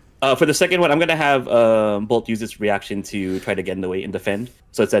 For the second one, I'm gonna have Bolt use its reaction to try to get in the way and defend.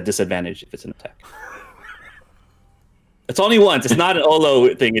 So it's at disadvantage if it's an attack. It's only once. It's not an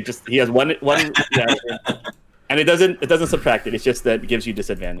Olo thing. It just he has one reaction, and it doesn't subtract it. It's just that it gives you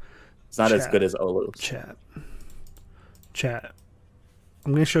disadvantage. It's not as Chat. good as Olo's. Chat.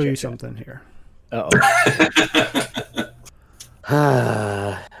 I'm going to show you something here. Uh-oh.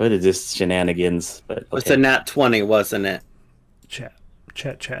 What is this shenanigans? But It's okay. a nat 20, wasn't it? Chat.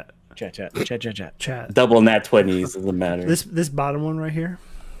 Chat. Double nat 20s doesn't matter. This bottom one right here.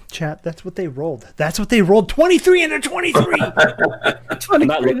 Chat, that's what they rolled. 23 and a 23. I'm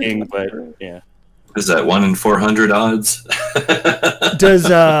not looking, but yeah. Is that 1 in 400 odds? Does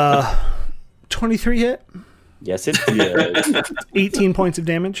 23 hit? Yes, it is. 18 points of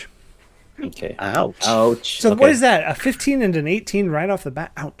damage. Okay. Ouch. Ouch. So Okay. what is that? A 15 and an 18 right off the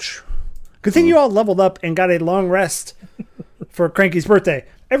bat. Ouch. Good thing you all leveled up and got a long rest for Cranky's birthday.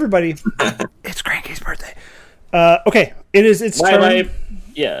 Everybody, it's Cranky's birthday. Okay, it is its Why turn. am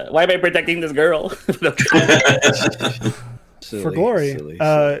I protecting this girl? For glory. Silly.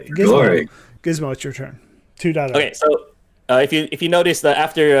 Gizmo, Glory. Gizmo, it's your turn. 2.0. Okay, so if you notice that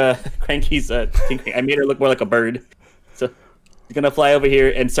after Cranky's tinkering, I made her look more like a bird. So he's gonna fly over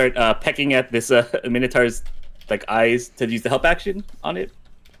here and start pecking at this Minotaur's like eyes to use the help action on it,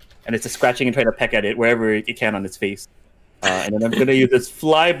 and it's just scratching and trying to peck at it wherever it can on its face. And then I'm gonna use this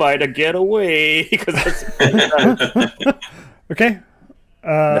flyby to get away because Okay.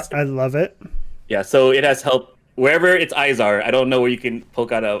 I love it. yeah. So it has help wherever its eyes are. I don't know where you can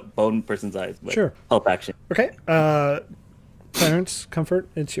poke out a bone person's eyes, but Sure. help action. Okay. Clarence, Comfort,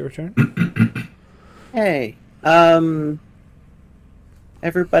 it's your turn. Hey,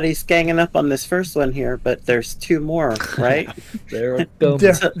 everybody's ganging up on this first one here, but there's 2 more, right? There it goes.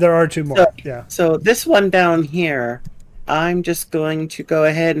 There are 2 more. So- Yeah. So this one down here, I'm just going to go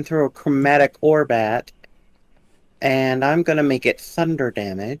ahead and throw a chromatic orb at, and I'm going to make it thunder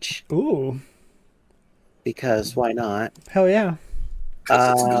damage, Ooh. because why not? Hell yeah.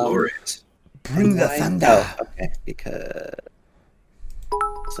 Because it's Um, glorious. Bring the Why- thunder. Oh, okay, because...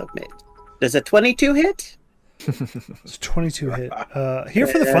 Submit. Does a 22 hit? It's 22 hit. Here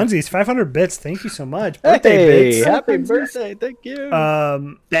for the Yeah. funsies, 500 bits. Thank you so much. Birthday Hey, bits. happy birthday! Thank you.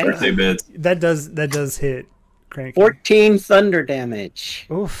 Birthday bits. That does hit Cranky. 14 thunder damage.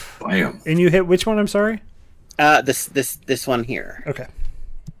 Oof. Bam. And you hit which one? I'm sorry. This one here. Okay.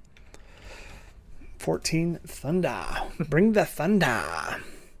 14 thunder. Bring the thunder.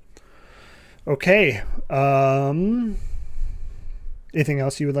 Okay. Anything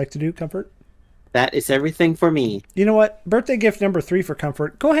else you would like to do, Comfort? That is everything for me. You know what? Birthday gift number 3 for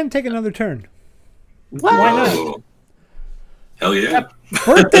Comfort. Go ahead and take another turn. What? Why not? Oh. Hell yeah.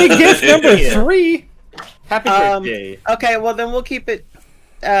 Birthday gift number 3. Happy Um, birthday. Okay, well then we'll keep it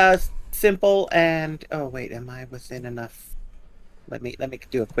simple and oh wait, am I within enough? Let me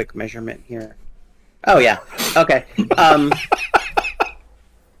do a quick measurement here. Oh yeah. Okay.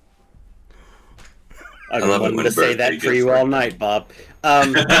 I've I been love it wanting when to say birthday that for gifts you are all night, Bob.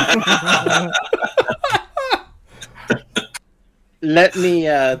 Let me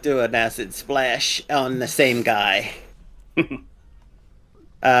do an acid splash on the same guy.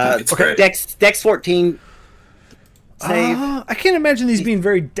 It's great. Dex 14 save. I can't imagine these being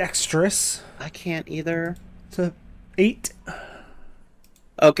very dexterous. I can't either. It's a 8.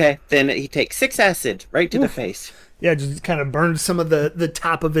 Okay, then he takes 6 acid right to the Oof. face. Yeah, just kind of burned some of the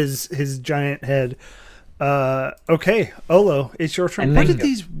top of his giant head. Okay, Olo, it's your turn. And What then- did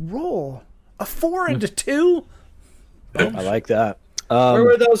these roll? A 4 and a 2? I like that. Where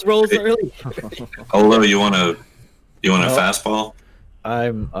were those rolls early? Olo, you want a fastball?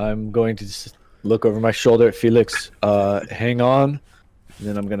 I'm going to just look over my shoulder at Felix. Hang on. And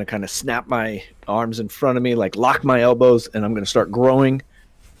then I'm going to kind of snap my arms in front of me, like lock my elbows, and I'm going to start growing.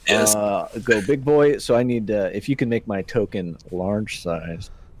 Yes. Go big boy. So I need, if you can make my token large size.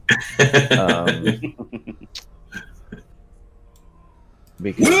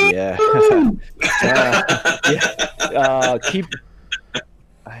 Because, yeah. Keep.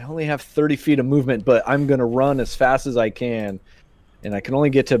 I only have 30 feet of movement, but I'm going to run as fast as I can. And I can only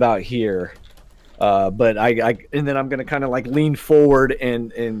get to about here. But and then I'm going to kind of like lean forward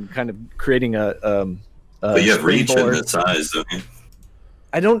and kind of creating a But you have reach in springboard. that size, don't you?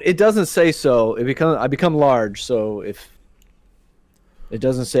 It doesn't say so. I become large, so if it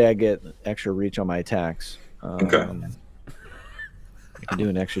doesn't say I get extra reach on my attacks. Okay. I can do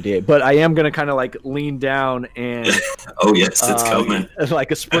an extra D8, but I am gonna kind of like lean down and Oh yes, it's coming. like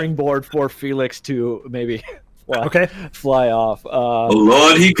a springboard for Felix to maybe Okay. fly off. Oh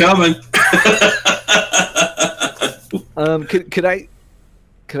Lord, he coming. Could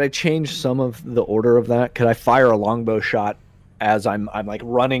I change some of the order of that? Could I fire a longbow shot as I'm like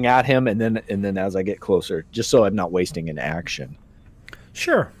running at him, and then as I get closer, just so I'm not wasting an action?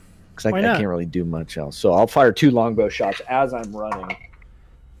 Sure. Because I Why not? can't really do much else. So I'll fire 2 longbow shots as I'm running.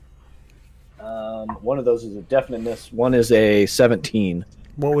 One of those is a definite miss. One is a 17.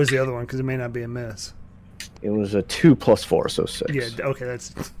 What was the other one? Because it may not be a miss. It was a 2 plus 4, so 6. Yeah, okay,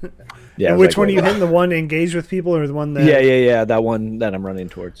 that's... Yeah. And I was which like, one are you wait. hitting? The one engaged with people or the one that... Yeah. That one that I'm running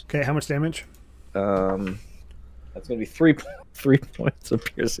towards. Okay, how much damage? That's gonna be 3 points of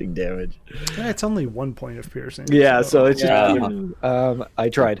piercing damage. Yeah, it's only 1 point of piercing. Yeah, so it's just I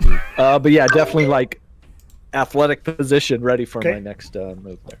tried. But yeah, definitely like athletic position ready for Okay. my next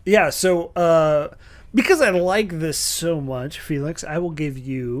move there. Yeah, so because I like this so much, Felix, I will give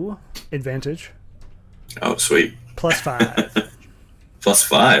you advantage Oh sweet. plus 5.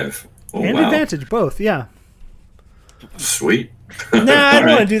 +5. Oh And wow. advantage, both, yeah. Sweet. Nah, I don't Alright.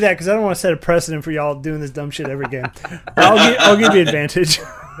 want to do that because I don't want to set a precedent for y'all doing this dumb shit every game. I'll give you advantage.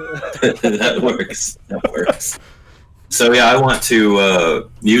 That works. That works. So yeah, I want to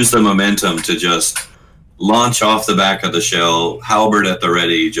use the momentum to just launch off the back of the shell, halberd at the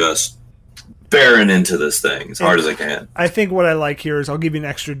ready, just bearing into this thing as hard as I can. I think what I like here is I'll give you an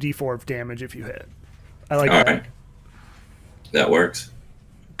extra d4 of damage if you hit. I like All that. right, that works.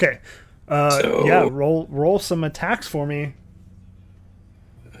 Okay. So- Yeah, roll some attacks for me.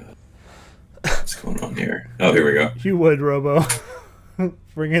 What's going on here? Oh, here we go. You would, Robo.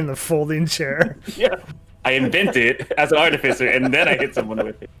 Bring in the folding chair. Yeah. I invent it as an artificer, and then I hit someone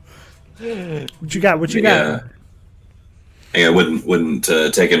with it. What you got? What you Yeah. got? Hey, I wouldn't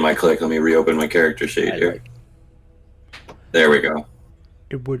take in my click. Let me reopen my character sheet here. There we go.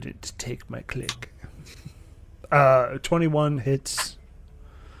 It wouldn't take my click. 21 hits.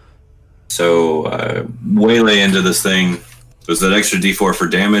 So waylay into this thing. Was that extra D4 for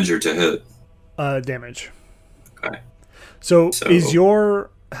damage or to hit? Damage. Okay. So So- is your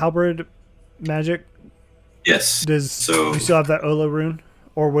halberd magic? Yes. Does So- you still have that Ola rune,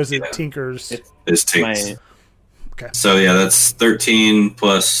 or was it Yeah. Tinker's? It's Tinks. My So yeah, that's 13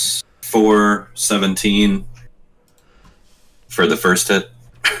 plus 4, 17 for the first hit.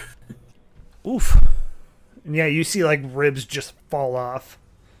 Oof. And yeah, you see like ribs just fall off.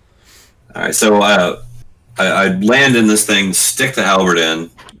 All right, so I land in this thing, stick the halberd in.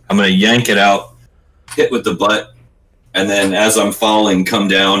 I'm gonna yank it out, hit with the butt, and then as I'm falling, come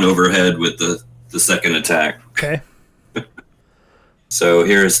down overhead with the second attack. Okay. So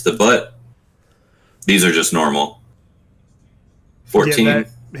here's the butt. These are just normal. 14. Yeah,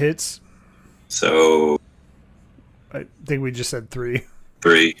 that hits. So I think we just said 3.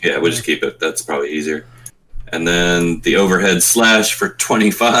 3. Yeah, we'll just keep it. That's probably easier. And then the overhead slash for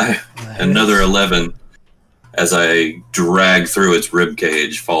 25. Another 11. As I drag through its rib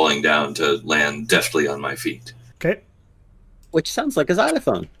cage, falling down to land deftly on my feet. Okay. Which sounds like a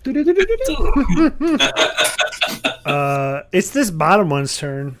xylophone. It's this bottom one's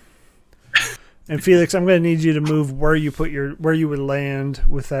turn. And Felix, I'm going to need you to move where you would land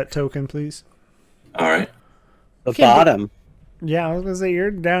with that token, please. All right. The Can't bottom. Yeah, I was gonna say you're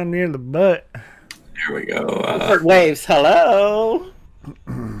down near the butt. Here we go. Comfort waves, hello.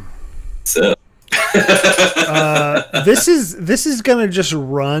 So. This is gonna just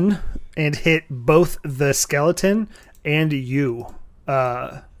run and hit both the skeleton and you.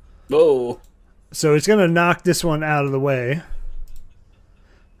 Whoa. So it's gonna knock this one out of the way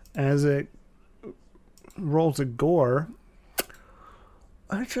as it rolls a gore.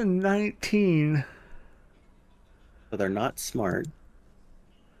 That's a 19. So they're not smart.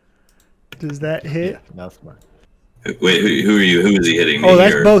 Does that hit? Not smart. Wait, who are you? Who is he hitting? Oh, me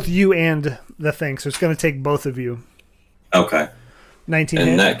that's or- both you and the thing. So it's going to take both of you. Okay. 19 In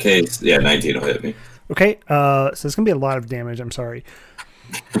hit. that case, yeah, 19 will hit me. Okay, so it's going to be a lot of damage. I'm sorry.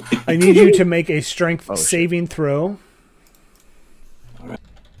 I need you to make a strength saving throw.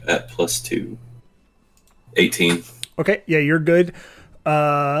 At +2. 18. Okay, yeah, you're good.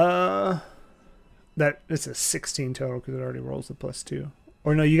 It's a 16 total because it already rolls the +2.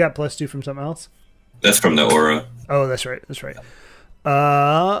 Or no, you got +2 from something else? That's from the aura. Oh, that's right. That's right.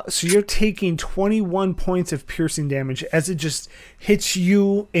 So you're taking 21 points of piercing damage as it just hits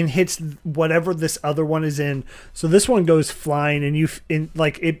you and hits whatever this other one is in. So this one goes flying, and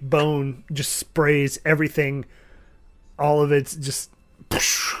it bone just sprays everything. All of it's just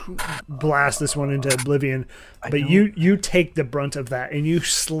blast this one into oblivion. But you take the brunt of that, and you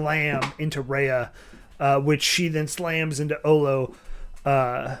slam into Rhea, which she then slams into Olo.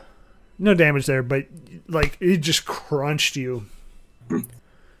 No damage there, but like it just crunched you.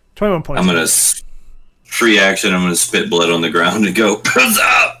 21 points. I'm going to free action. I'm going to spit blood on the ground and go,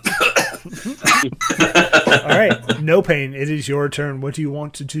 up. All right. No pain. It is your turn. What do you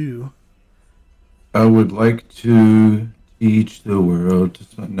want to do? I would like to teach the world.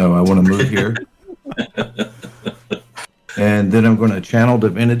 No, I want to move here. And then I'm going to channel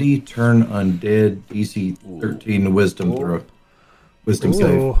divinity, turn undead, DC 13 wisdom throw. Wisdom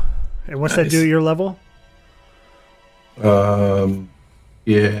save. Ooh. And what's that do at your level?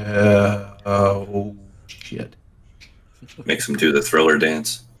 Yeah. Oh, shit. Makes him do the thriller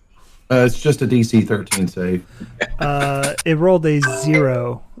dance. It's just a DC 13 save. It rolled a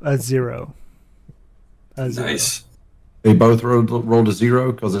 0. A 0. Nice. They both rolled a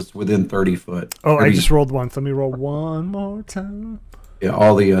 0 because it's within 30 foot. Oh, 30, I just rolled once. Let me roll one more time. Yeah,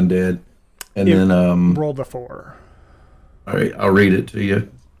 all the undead. And You then, rolled a 4. all right, I'll read it to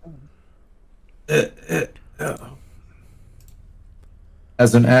you.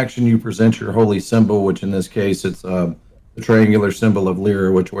 As an action, you present your holy symbol, which in this case it's the triangular symbol of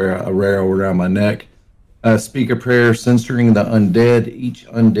Lyra, which wear a rail around my neck. Speak a prayer censoring the undead. Each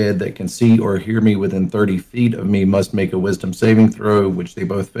undead that can see or hear me within 30 feet of me must make a wisdom saving throw, which they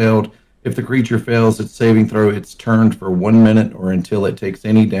both failed. If the creature fails its saving throw, it's turned for 1 minute or until it takes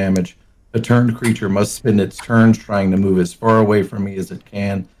any damage. A turned creature must spend its turns trying to move as far away from me as it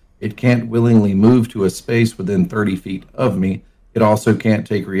can. It can't willingly move to a space within 30 feet of me. It also can't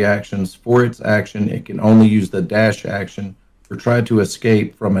take reactions. For its action, it can only use the dash action or try to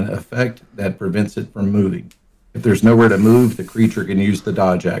escape from an effect that prevents it from moving. If there's nowhere to move, the creature can use the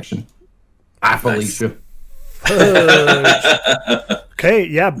dodge action. Bye, Felicia. Okay,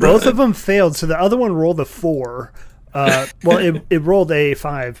 yeah, both of them failed. So the other one rolled a 4. Well, it rolled a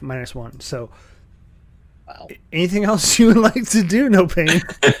 5 -1. So, Wow. anything else you would like to do? No pain.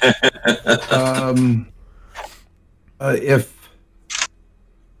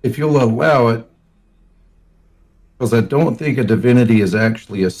 If you'll allow it, because I don't think a divinity is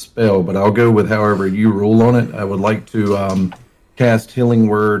actually a spell, but I'll go with however you rule on it. I would like to cast Healing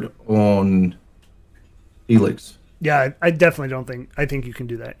Word on Helix. Yeah, I definitely don't think. I think you can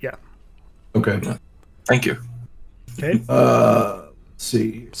do that. Yeah. Okay. Thank you. Okay. Let's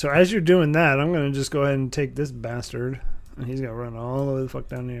see. So as you're doing that, I'm gonna just go ahead and take this bastard, and he's gonna run all the way the fuck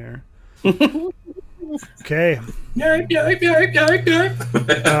down here. Okay.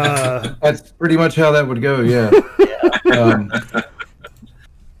 That's pretty much how that would go, yeah.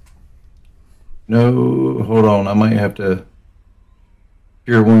 No, hold on. I might have to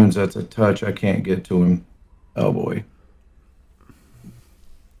cure wounds. That's a touch. I can't get to him. Oh, boy.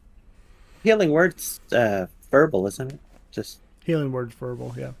 Healing words, verbal, isn't it? Just Healing Word's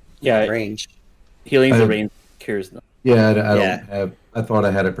verbal. Yeah. Yeah, range. healing's the range cures them. Yeah, I Yeah. don't have... I thought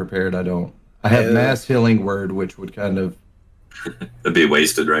I had it prepared. I don't. I have Mass Healing Word, which would kind of... It'd be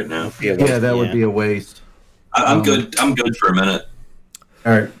wasted right now. Yeah, that would be a waste. I'm good. I'm good for a minute.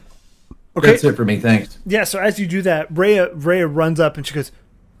 All right. Okay. That's it for me. Thanks. Yeah. So as you do that, Rhea runs up and she goes,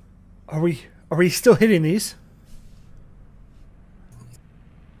 "Are we still hitting these?"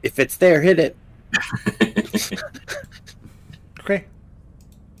 If it's there, hit it. Okay.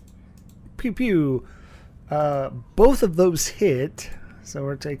 Pew pew. Both of those hit. So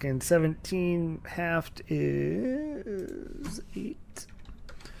we're taking 17 halved is 8.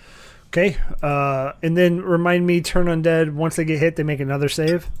 Okay. And then remind me, turn undead. Once they get hit, they make another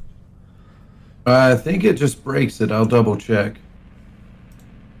save. I think it just breaks it. I'll double check.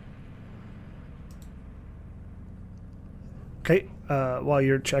 Okay. While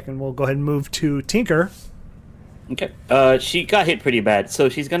you're checking, we'll go ahead and move to Tinker. Okay. She got hit pretty bad, so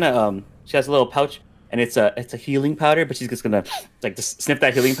she's gonna she has a little pouch, and it's a healing powder, but she's just gonna just sniff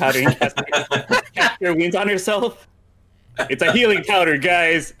that healing powder and cast her wounds on herself. It's a healing powder,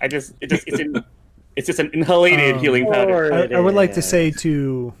 guys. It's just an inhalated healing powder. I would like to say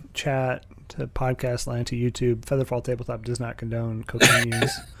to chat, to podcast land, to YouTube, Featherfall Tabletop does not condone cocaine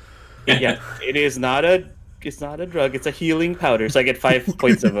use. Yeah, it's not a drug. It's a healing powder. So I get 5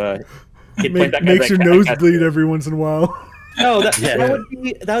 points of hit point. Makes your nose bleed every once in a while. No,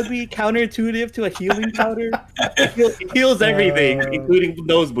 that would be counterintuitive to a healing powder. It heals everything, including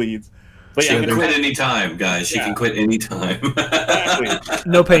nosebleeds. But She can quit any time, guys. She can quit any time.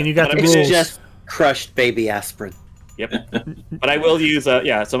 Exactly. No pain. You got the rules. It's just crushed baby aspirin. Yep. But I will use so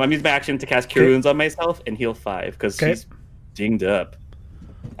I'm using my action to cast Cure Wounds on myself and heal 5 because she's dinged up.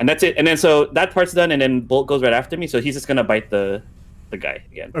 And that's it. And then so that part's done, and then Bolt goes right after me, so he's just gonna bite the guy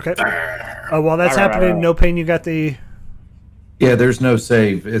again. Okay. While that's happening, no pain. You got the. Yeah, there's no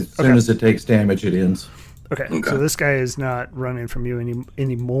save. As soon as it takes damage, it ends. Okay. So this guy is not running from you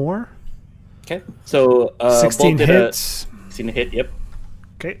anymore. Okay. So 16 Bolt hits. 16 hit. Yep.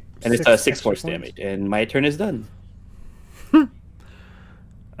 Okay. And it's 6 force damage, and my turn is done. Okay.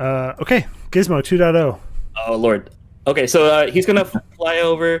 Gizmo 2.0. Oh Lord. Okay, so he's gonna fly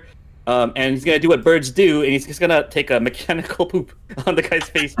over, and he's gonna do what birds do, and he's just gonna take a mechanical poop on the guy's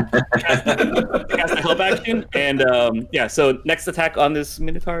face. Cast a help action, and so next attack on this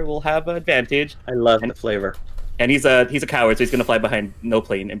Minotaur will have advantage. I love the flavor. And he's a coward, so he's gonna fly behind no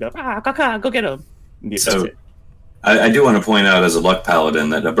plane and be like, caca, go get him. So I do want to point out as a luck paladin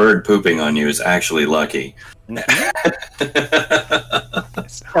that a bird pooping on you is actually lucky.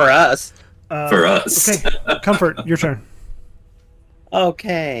 For us. For us. Okay. Comfort, your turn.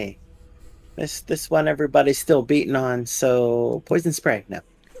 Okay. This one everybody's still beating on, so poison spray. No.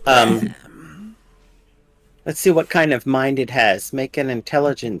 Let's see what kind of mind it has. Make an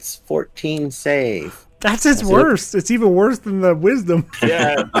intelligence 14 save. That's its worst. It's even worse than the wisdom.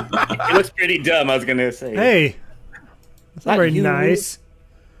 Yeah, it looks pretty dumb. I was gonna say. Hey, that's not very you. nice.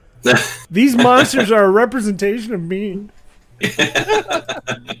 These monsters are a representation of me.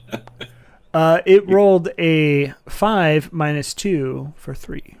 It rolled a 5 minus 2 for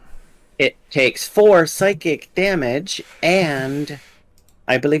 3. It takes 4 psychic damage, and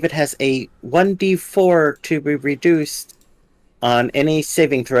I believe it has a 1d4 to be reduced on any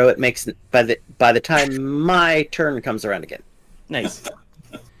saving throw it makes by the time my turn comes around again. Nice.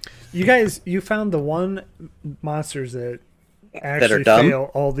 You guys, you found the one monsters that actually dumb? fail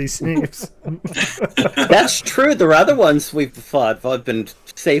all these saves. That's true. The other ones we've fought, I've been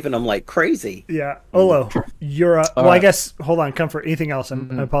saving them like crazy. Yeah. Olo, you're well, I guess, hold on, Comfort. Anything else? I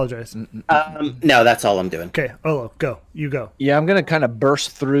apologize. No, that's all I'm doing. Okay, Olo, go. You go. Yeah, I'm going to kind of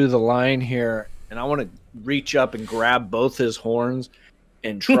burst through the line here, and I want to reach up and grab both his horns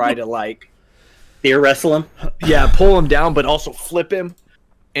and try to, Deer wrestle him? yeah, pull him down, but also flip him.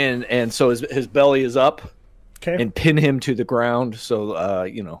 And so his belly is up. Okay. And pin him to the ground. So,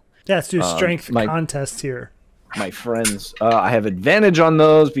 Yeah, let's do strength contests here. My friends, I have advantage on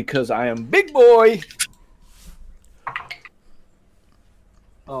those because I am big boy.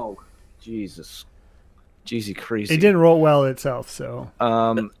 Oh, Jesus. Jeezy crazy. It didn't roll well itself, so.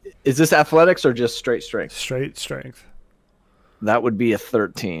 Is this athletics or just straight strength? Straight strength. That would be a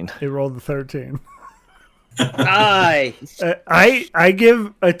 13. It rolled a 13. Aye. I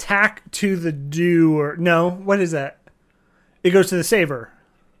give attack to the doer. No, what is that? It goes to the saver.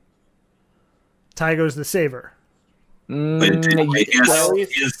 Tie goes to the saver. He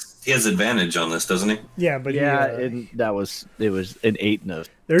has advantage on this, doesn't he? Yeah, but it was an 8 and a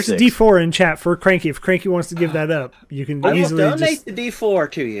there's 6. a D4 in chat for Cranky. If Cranky wants to give that up, you can I will easily donate just. the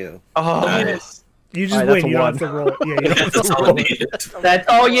D4 to you. Oh, Nice. You just All right, win. You don't that's have to roll. Yeah, you don't have That's to all I roll. needed. That's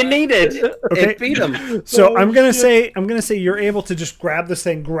all you needed. Okay. It beat him. So I'm gonna say you're able to just grab this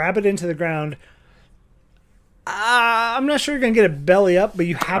thing, grab it into the ground. I'm not sure you're gonna get a belly up, but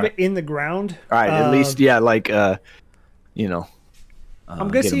you have it in the ground. All right, at least I'm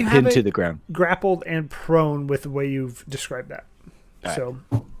gonna get say you him have pinned it to the ground. grappled and prone with the way you've described that. So,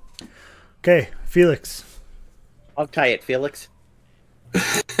 okay, Felix. I'll tie it, Felix.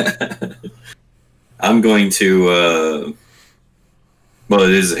 I'm going to Well,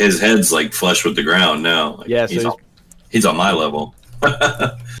 his head's like flush with the ground now. Like, Yeah, so he's on my level.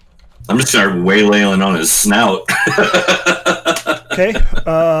 I'm just start waylaying on his snout. Okay.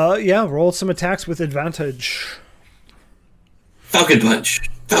 Yeah. Roll some attacks with advantage. Falcon punch.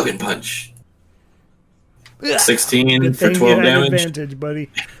 Falcon punch. 16 Good for thing 12 you had damage. advantage, buddy.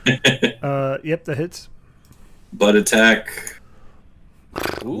 Yep, that hits. Butt attack.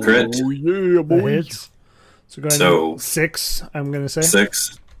 Crit. Oh yeah, That hits. So go ahead. So- And 6. I'm gonna say.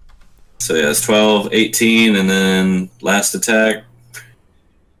 6. So yeah, it's 12, 18, and then last attack.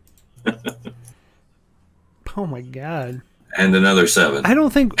 Oh my god. And another 7. I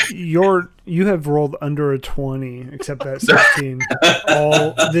don't think you have rolled under a 20 except that 16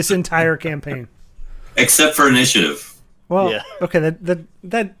 all this entire campaign. Except for initiative. Well, Yeah. okay,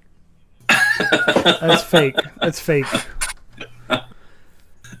 that's fake. That's fake.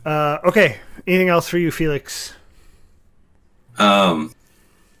 Okay. Anything else for you, Felix?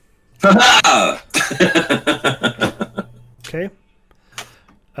 Okay.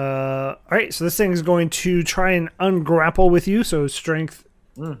 All right. So this thing is going to try and ungrapple with you. So strength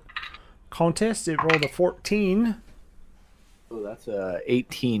contest. It rolled a 14. Oh, that's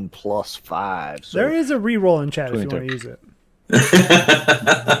 18 plus 5. So There is a reroll in chat if you 22. want to use it.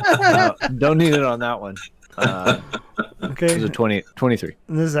 don't need it on that one. Okay. It's a 23.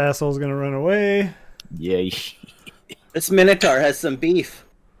 And this asshole's gonna run away. Yay. This Minotaur has some beef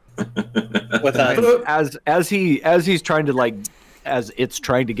with us. As he's trying to as it's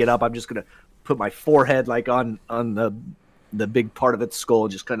trying to get up, I'm just gonna put my forehead on the big part of its skull,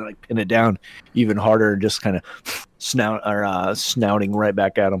 just kind of pin it down even harder, just kind of snouting right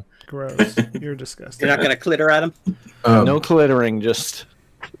back at him. Gross. You're disgusting. You're not going to clitter at him? No clittering, just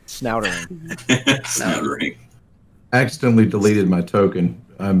snoutering. Snoutering. Accidentally deleted my token.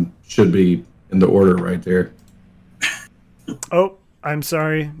 Should be in the order right there. Oh, I'm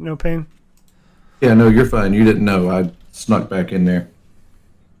sorry. No pain. Yeah, no, you're fine. You didn't know. I snuck back in there.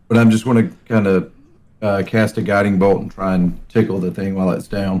 But I'm just going to kind of cast a guiding bolt and try and tickle the thing while it's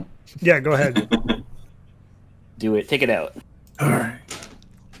down. Yeah, go ahead. Do it. Take it out. All right.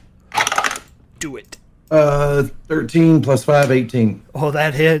 Do it. 13 plus 5, 18. Oh,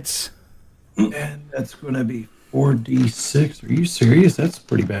 that hits. And that's going to be 4d6. Are you serious? That's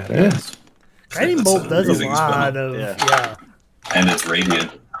pretty badass. Guiding That's bolt an does a amazing lot spell. of Yeah. And it's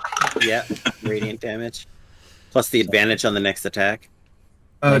radiant. Yeah, radiant damage. Plus the advantage on the next attack.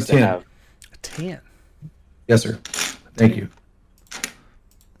 Nice to 10. have. A 10. Yes, sir. Thank you.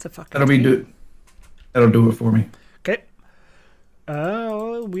 That's a fucking. That'll do it for me. Okay.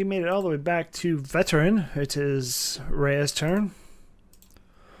 We made it all the way back to veteran. It is Rhea's turn.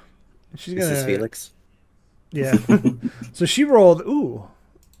 She's This gonna. is Felix. Yeah. So she rolled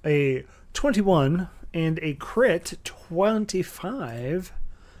a 21 and a crit 25.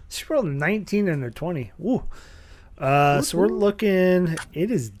 She rolled a 19 and a 20. Ooh. So we're looking.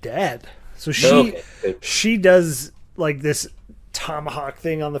 It is dead. So she does this tomahawk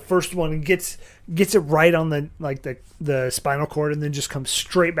thing on the first one and gets it right on the spinal cord, and then just comes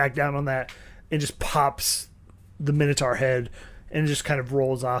straight back down on that and just pops the Minotaur head and just kind of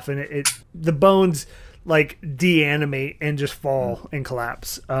rolls off, and the bones deanimate and just fall and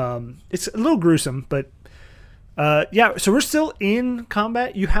collapse. It's a little gruesome, but yeah. So we're still in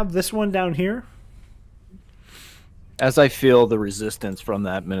combat. You have this one down here. As I feel the resistance from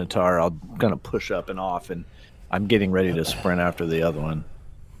that Minotaur, I'll kind of push up and off, and I'm getting ready to sprint after the other one.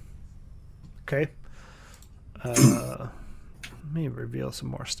 Okay. Let me reveal some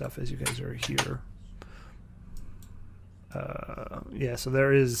more stuff as you guys are here. Yeah, so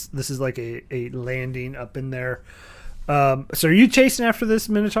this is like a landing up in there. So are you chasing after this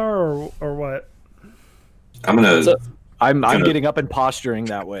Minotaur or what? I'm gonna I'm Kinda- getting up and posturing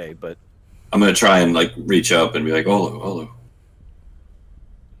that way, but try and reach up and be like, Olo.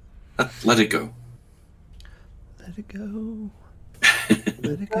 Let it go. Let it go.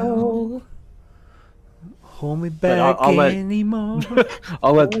 Let it go. Hold me back I'll let- anymore.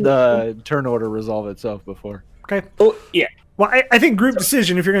 I'll let the turn order resolve itself before. Okay. Oh yeah. Well, I think group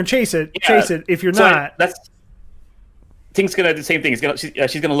decision. If you're going to chase it, Yeah. chase it. If you're So not, Thing's gonna do the same thing.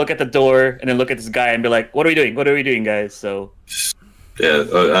 She's gonna look at the door and then look at this guy and be like, "What are we doing? What are we doing, guys?" So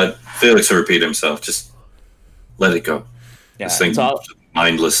Yeah, Felix will repeat himself. Just let it go. yeah. This thing So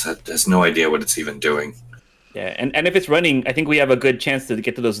mindless, has no idea what it's even doing. yeah, and if it's running, I think we have a good chance to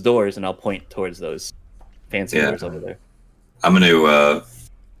get to those doors, and I'll point towards those fancy Yeah. doors over there. I'm gonna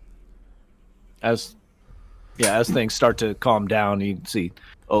As things start to calm down, you can see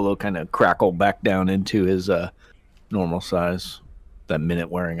Olo kind of crackle back down into his normal size. That minute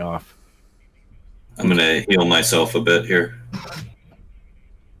wearing off. I'm gonna heal myself a bit here.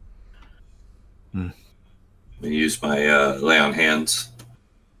 Use my lay on hands.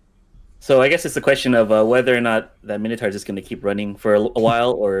 So I guess it's a question of whether or not that Minotaur is just going to keep running for a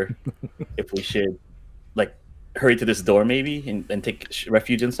while, or if we should like hurry to this door maybe and take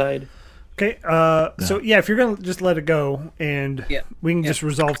refuge inside. Okay, so yeah, if you're gonna just let it go, and we can just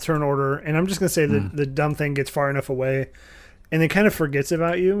resolve turn order, and I'm just gonna say that the dumb thing gets far enough away, and it kind of forgets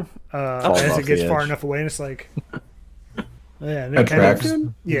about you as it gets far enough away, and it's like, yeah, and it tracks.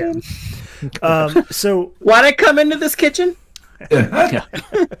 Yeah. So Why'd I come into this kitchen? Oh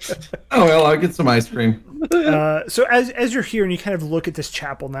well, I'll get some ice cream. So as you're here and you kind of look at this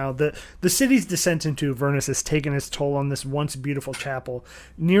chapel now, the city's descent into Avernus has taken its toll on this once beautiful chapel.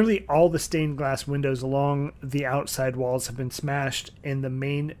 Nearly all the stained glass windows along the outside walls have been smashed, and the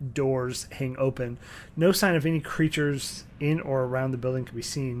main doors hang open. No sign of any creatures in or around the building can be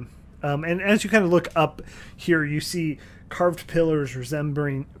seen. And as you kind of look up here, you see carved pillars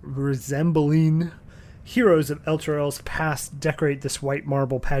resembling heroes of Elturel's past decorate this white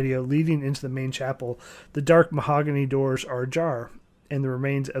marble patio leading into the main chapel. The dark mahogany doors are ajar, and the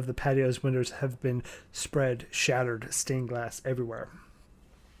remains of the patio's windows have been spread, shattered, stained glass everywhere.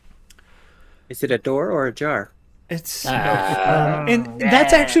 Is it a door or a jar? It's and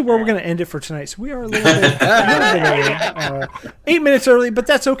that's actually where we're going to end it for tonight. So we are a little bit early, 8 minutes early, but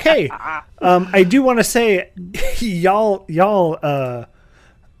that's okay. I do want to say, y'all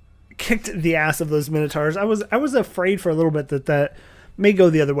kicked the ass of those Minotaurs. I was afraid for a little bit that may go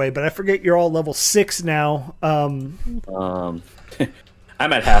the other way, but I forget you're all level 6 now. I'm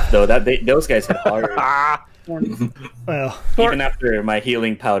at half though. Those guys hit hard. Well, even after my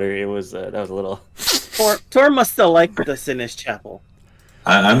healing powder, it was that was a little. Tor must still like this in his chapel.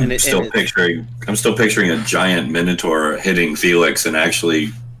 I'm still picturing a giant Minotaur hitting Felix and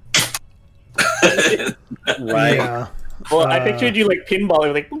actually. Right. Yeah. Well, I pictured you like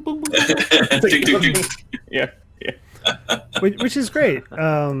pinballing, like boom, boom, boom. Ding, ding, ding. Yeah. Which is great.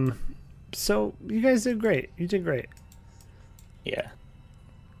 So you guys did great. You did great. Yeah.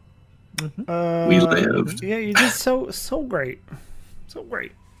 We lived. Yeah, you did so great. So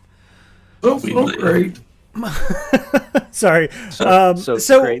great. So great. Sorry. So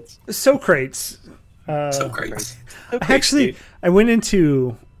crates. So crates. So great. Actually, I went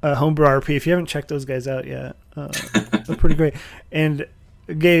into Homebrew RP. If you haven't checked those guys out yet, they're pretty great. And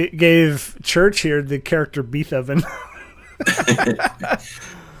gave Church here the character Beethoven.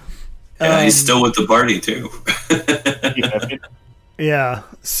 Yeah, he's still with the party too. Yeah.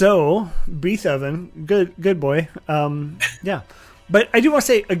 So Beethoven, good boy. Yeah. But I do want to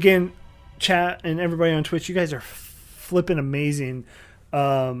say again, chat and everybody on Twitch, you guys are flipping amazing.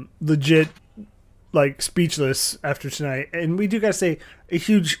 Legit, like speechless after tonight. And we do got to say a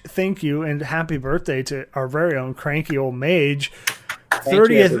huge thank you and happy birthday to our very own cranky old mage.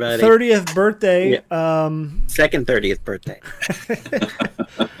 30th birthday. Yeah. Second 30th birthday.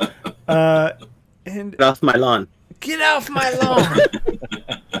 And Get off my lawn. Get off my lawn.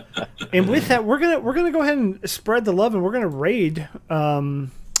 And with that, we're gonna go ahead and spread the love, and we're gonna raid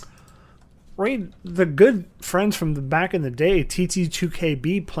the good friends from the back in the day,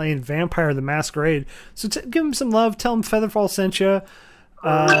 TT2KB playing Vampire the Masquerade. So give them some love. Tell them Featherfall sent you.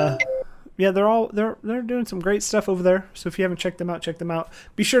 Yeah, they're doing some great stuff over there. So if you haven't checked them out, check them out.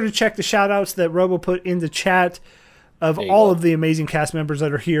 Be sure to check the shout outs that Robo put in the chat of all of the amazing cast members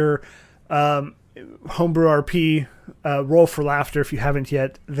that are here. Homebrew RP, Roll for Laughter if you haven't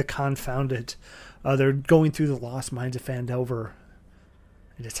yet, The Confounded. They're going through the Lost Mines of Phandelver.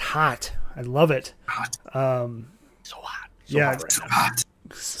 And it's hot. I love it. Hot. So hot. Yeah. So hot.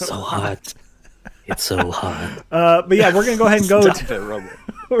 So hot. It's so hot. But yeah, we're gonna go ahead and go. Stop it, Robo.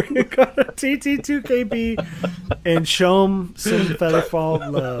 We're gonna go to TT2KB and show them some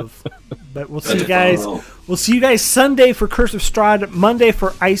Featherfall love. But we'll see you guys. We'll see you guys Sunday for Curse of Strahd, Monday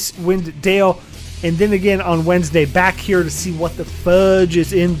for Icewind Dale, and then again on Wednesday back here to see what the fudge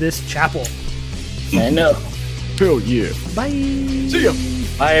is in this chapel. I know. Hell yeah. Bye. See ya.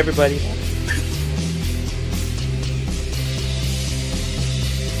 Bye, everybody.